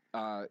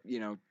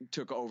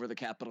 took over the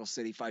capital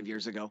city 5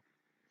 years ago.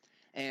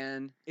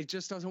 And it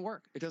just doesn't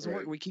work. It doesn't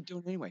work. We keep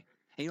doing it anyway.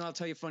 And I'll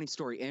tell you a funny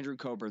story. Andrew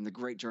Coburn, the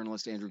great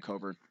journalist Andrew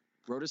Coburn,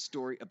 wrote a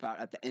story about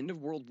at the end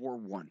of World War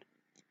I,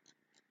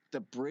 the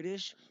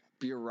British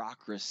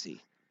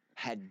bureaucracy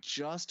had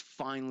just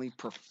finally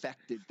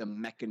perfected the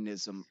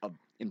mechanism of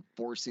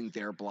enforcing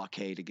their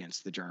blockade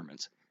against the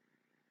Germans.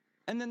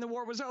 And then the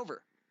war was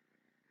over.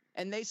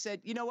 And they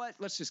said, you know what?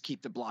 Let's just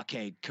keep the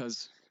blockade,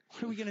 because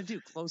what are we going to do?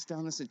 Close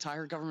down this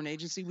entire government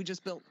agency we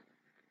just built?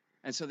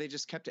 And so they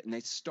just kept it, and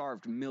they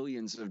starved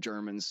millions of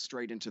Germans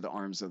straight into the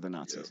arms of the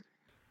Nazis.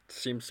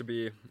 Seems to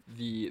be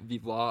the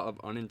law of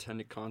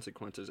unintended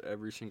consequences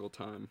every single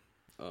time.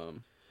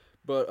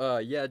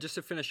 But just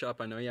to finish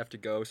up, I know you have to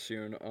go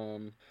soon.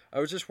 I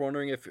was just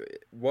wondering if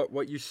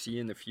what you see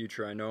in the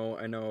future. I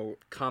know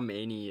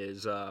Khamenei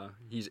is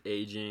he's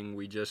aging.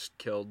 We just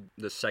killed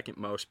the second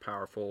most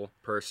powerful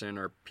person,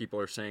 or people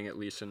are saying, at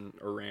least in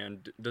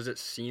Iran. Does it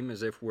seem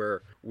as if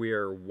we're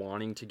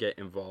wanting to get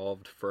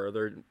involved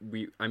further?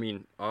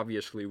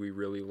 Obviously we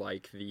really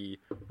like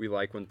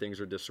when things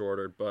are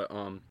disordered, but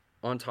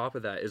on top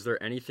of that, is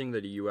there anything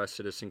that a U.S.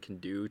 citizen can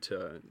do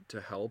to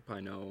help? I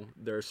know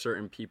there are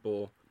certain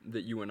people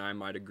that you and I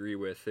might agree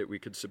with that we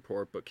could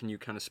support, but can you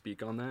kind of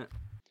speak on that?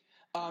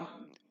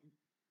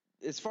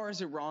 As far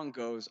as Iran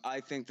goes, I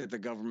think that the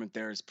government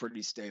there is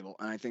pretty stable.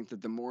 And I think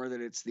that the more that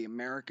it's the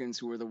Americans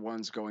who are the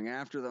ones going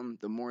after them,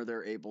 the more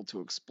they're able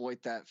to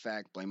exploit that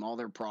fact, blame all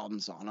their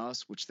problems on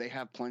us, which they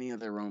have plenty of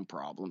their own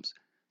problems.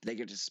 They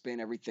get to spin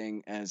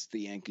everything as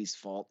the Yankees'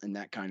 fault and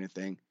that kind of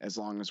thing, as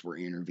long as we're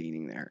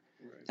intervening there.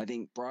 Right. I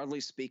think,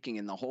 broadly speaking,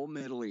 in the whole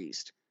Middle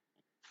East,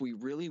 if we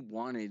really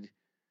wanted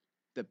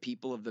the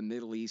people of the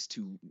Middle East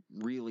to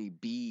really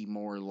be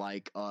more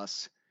like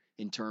us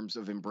in terms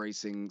of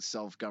embracing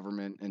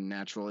self-government and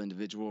natural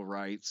individual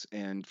rights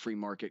and free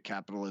market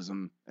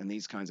capitalism and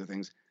these kinds of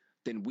things,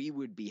 then we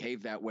would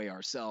behave that way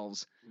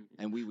ourselves,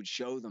 and we would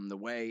show them the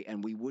way,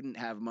 and we wouldn't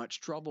have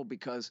much trouble,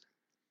 because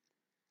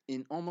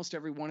in almost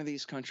every one of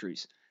these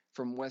countries,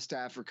 from West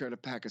Africa to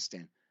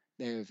Pakistan,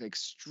 they have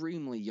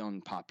extremely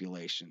young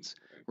populations,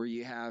 where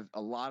you have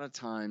a lot of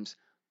times,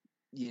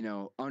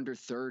 under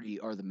 30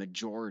 are the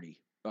majority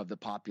of the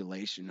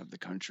population of the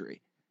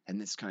country, and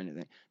this kind of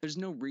thing. There's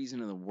no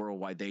reason in the world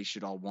why they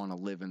should all want to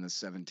live in the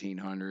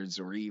 1700s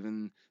or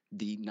even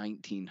the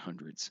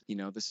 1900s.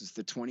 This is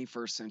the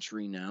 21st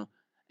century now,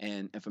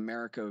 and if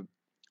America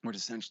would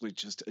essentially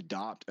just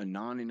adopt a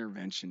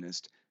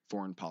non-interventionist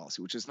foreign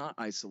policy, which is not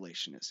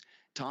isolationist.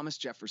 Thomas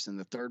Jefferson,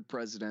 the third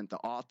president, the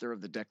author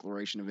of the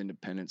Declaration of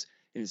Independence,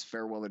 in his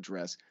farewell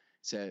address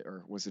said,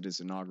 or was it his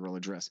inaugural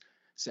address,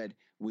 said,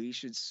 we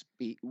should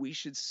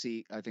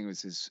seek, I think it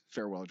was his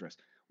farewell address,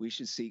 we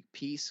should seek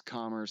peace,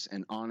 commerce,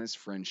 and honest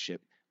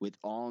friendship with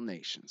all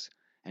nations,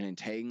 and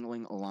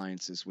entangling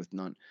alliances with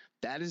none.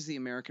 That is the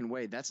American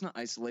way. That's not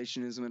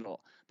isolationism at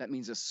all. That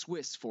means a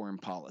Swiss foreign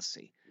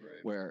policy,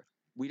 where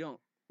we don't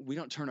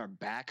turn our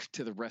back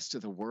to the rest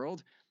of the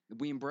world.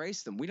 We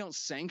embrace them. We don't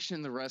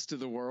sanction the rest of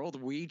the world.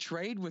 We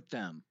trade with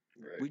them.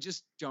 We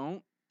just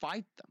don't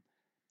fight them.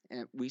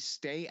 And we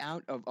stay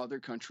out of other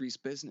countries'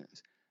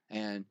 business.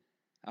 And,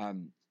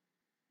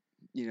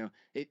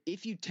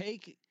 if you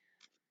take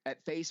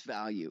at face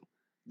value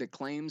the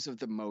claims of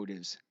the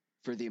motives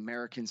for the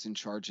Americans in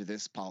charge of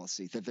this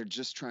policy, that they're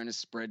just trying to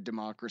spread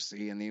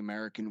democracy and the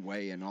American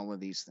way and all of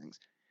these things,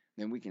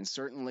 then we can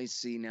certainly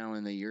see now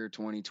in the year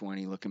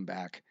 2020, looking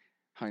back,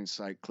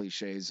 hindsight,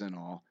 cliches and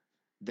all,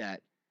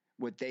 that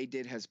what they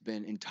did has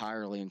been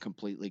entirely and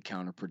completely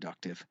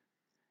counterproductive.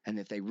 And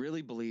if they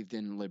really believed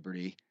in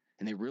liberty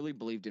and they really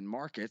believed in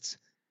markets,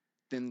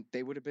 then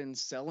they would have been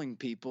selling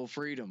people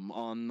freedom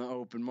on the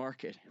open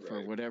market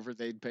for whatever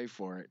they'd pay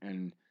for it.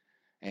 And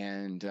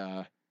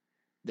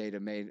they'd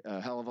have made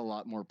a hell of a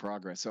lot more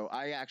progress. So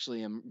I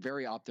actually am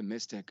very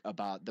optimistic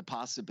about the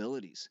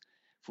possibilities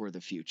for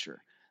the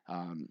future.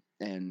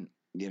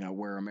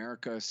 Where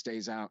America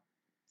stays out,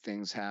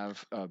 things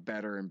have a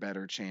better and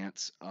better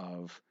chance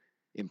of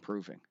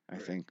improving, I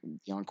think,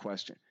 beyond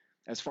question.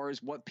 As far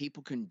as what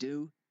people can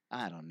do,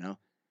 I don't know.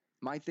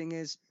 My thing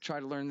is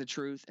try to learn the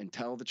truth and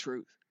tell the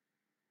truth.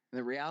 And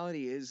the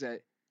reality is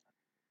that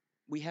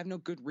we have no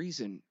good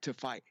reason to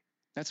fight.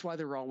 That's why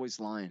they're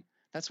always lying.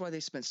 That's why they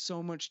spent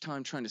so much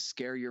time trying to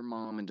scare your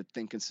mom into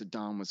thinking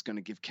Saddam was going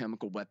to give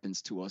chemical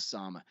weapons to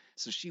Osama.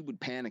 So she would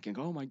panic and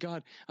go, oh my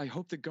God, I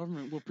hope the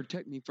government will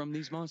protect me from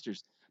these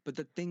monsters. But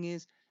the thing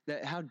is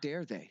that how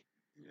dare they?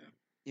 Yeah.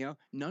 You know,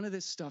 none of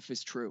this stuff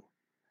is true.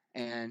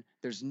 And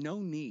there's no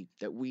need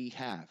that we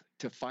have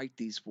to fight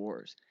these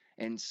wars.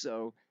 And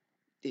so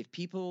if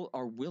people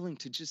are willing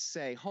to just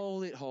say,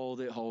 hold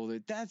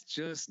it, that's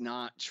just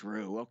not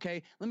true,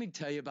 okay? Let me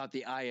tell you about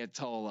the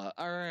Ayatollah.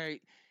 All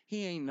right,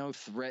 he ain't no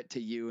threat to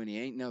you and he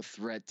ain't no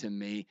threat to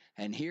me.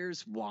 And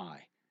here's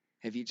why.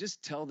 If you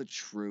just tell the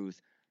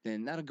truth,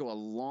 then that'll go a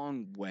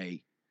long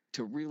way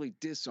to really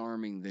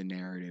disarming the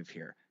narrative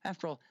here.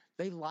 After all,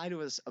 they lie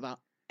to us about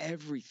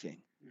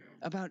everything. Yeah.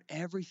 About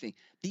everything.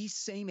 These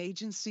same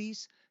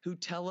agencies who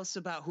tell us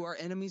about who our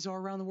enemies are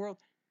around the world,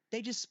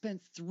 they just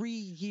spent 3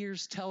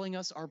 years telling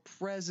us our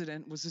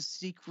president was a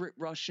secret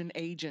Russian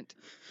agent.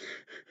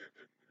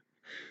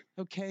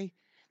 Okay?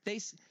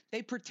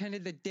 They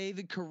pretended that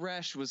David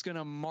Koresh was going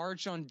to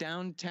march on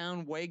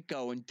downtown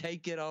Waco and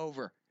take it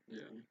over.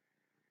 Yeah.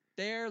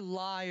 They're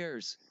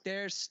liars.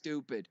 They're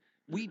stupid.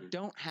 We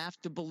don't have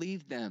to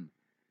believe them.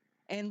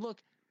 And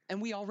look,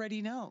 and we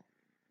already know.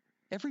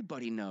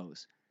 Everybody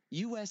knows.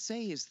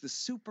 USA is the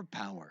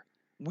superpower.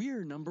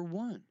 We're number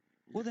one.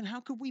 Well, then how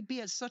could we be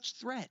at such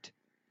threat?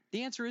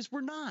 The answer is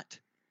we're not.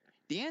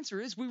 The answer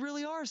is we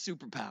really are a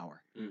superpower.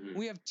 Mm-hmm.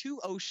 We have 2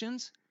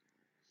 oceans,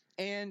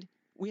 and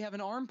we have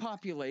an armed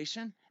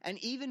population, and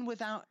even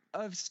without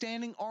a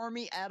standing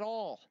army at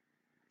all,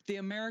 the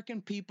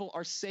American people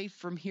are safe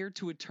from here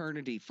to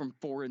eternity from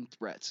foreign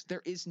threats.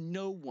 There is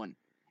no one.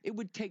 It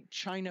would take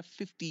China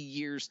 50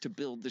 years to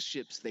build the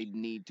ships they'd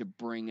need to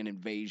bring an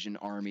invasion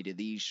army to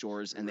these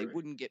shores, and they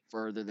wouldn't get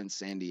further than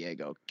San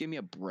Diego. Give me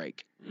a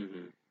break.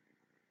 Mm-hmm.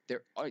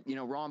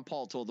 Ron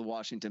Paul told the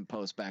Washington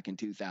Post back in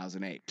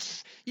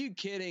 2008, you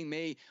kidding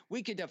me?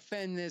 We could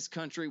defend this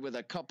country with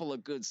a couple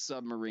of good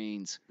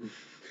submarines.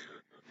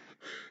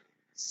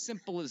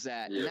 Simple as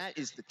that. Yep. And that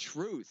is the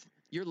truth.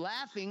 You're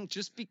laughing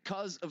just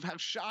because of how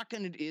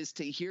shocking it is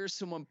to hear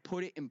someone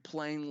put it in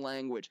plain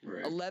language.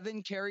 Right.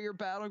 11 carrier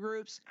battle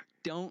groups,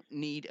 don't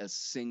need a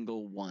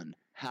single one.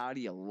 How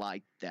do you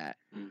like that?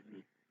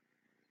 Mm-hmm.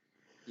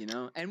 You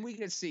know, and we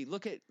can see,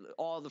 look at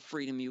all the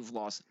freedom you've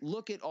lost.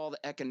 Look at all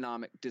the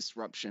economic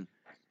disruption.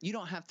 You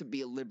don't have to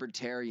be a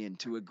libertarian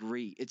to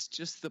agree. It's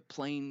just the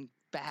plain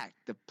fact,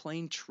 the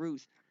plain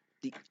truth.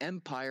 The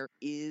empire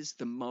is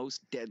the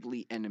most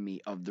deadly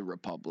enemy of the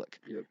republic.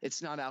 Yep.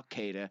 It's not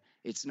Al-Qaeda.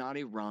 It's not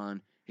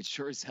Iran. It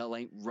sure as hell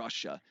ain't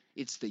Russia.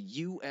 It's the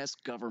U.S.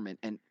 government,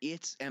 and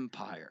its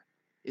empire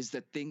is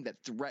the thing that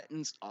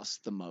threatens us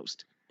the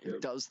most. Yep.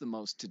 It does the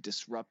most to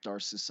disrupt our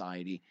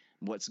society.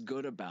 What's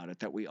good about it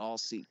that we all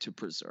seek to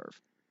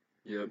preserve.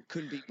 Yep.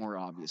 Couldn't be more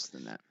obvious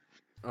than that.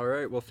 All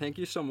right. Well, thank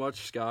you so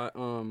much, Scott.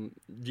 Do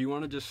you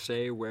want to just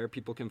say where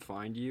people can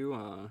find you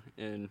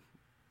and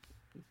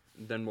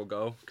then we'll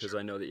go, because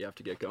I know that you have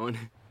to get going.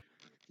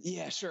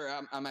 Yeah, sure.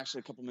 I'm actually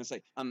a couple minutes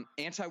late.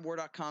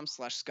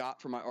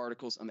 Antiwar.com/Scott for my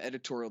articles. I'm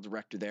editorial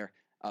director there.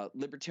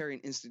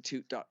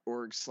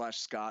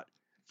 Libertarianinstitute.org/Scott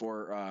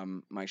for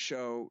my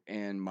show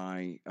and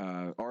my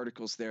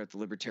articles there at the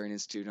Libertarian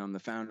Institute. I'm the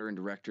founder and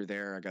director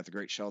there. I got the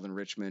great Sheldon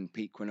Richmond,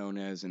 Pete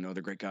Quinones, and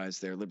other great guys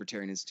there,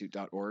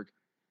 libertarianinstitute.org.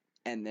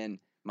 And then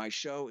my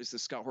show is the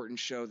Scott Horton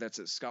Show. That's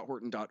at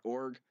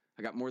scotthorton.org.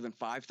 I got more than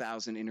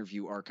 5,000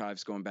 interview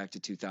archives going back to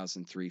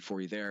 2003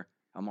 for you there.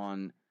 I'm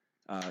on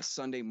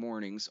Sunday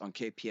mornings on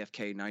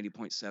KPFK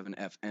 90.7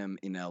 FM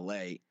in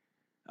LA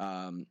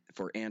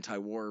for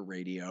anti-war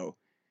radio.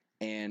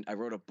 And I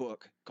wrote a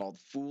book called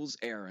Fool's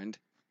Errand,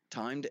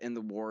 Time to End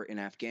the War in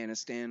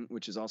Afghanistan,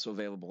 which is also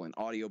available in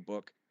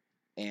audiobook.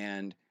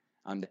 And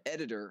I'm the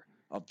editor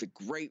of the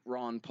great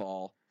Ron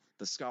Paul,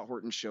 The Scott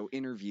Horton Show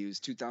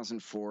Interviews,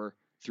 2004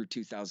 through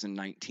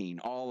 2019.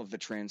 All of the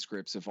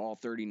transcripts of all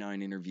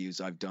 39 interviews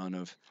I've done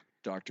of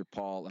Dr.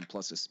 Paul, and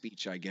plus a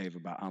speech I gave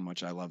about how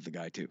much I love the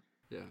guy, too.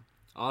 Yeah.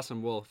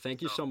 Awesome. Well,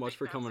 thank you so much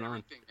for coming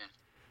on.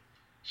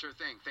 Sure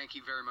thing. Thank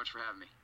you very much for having me.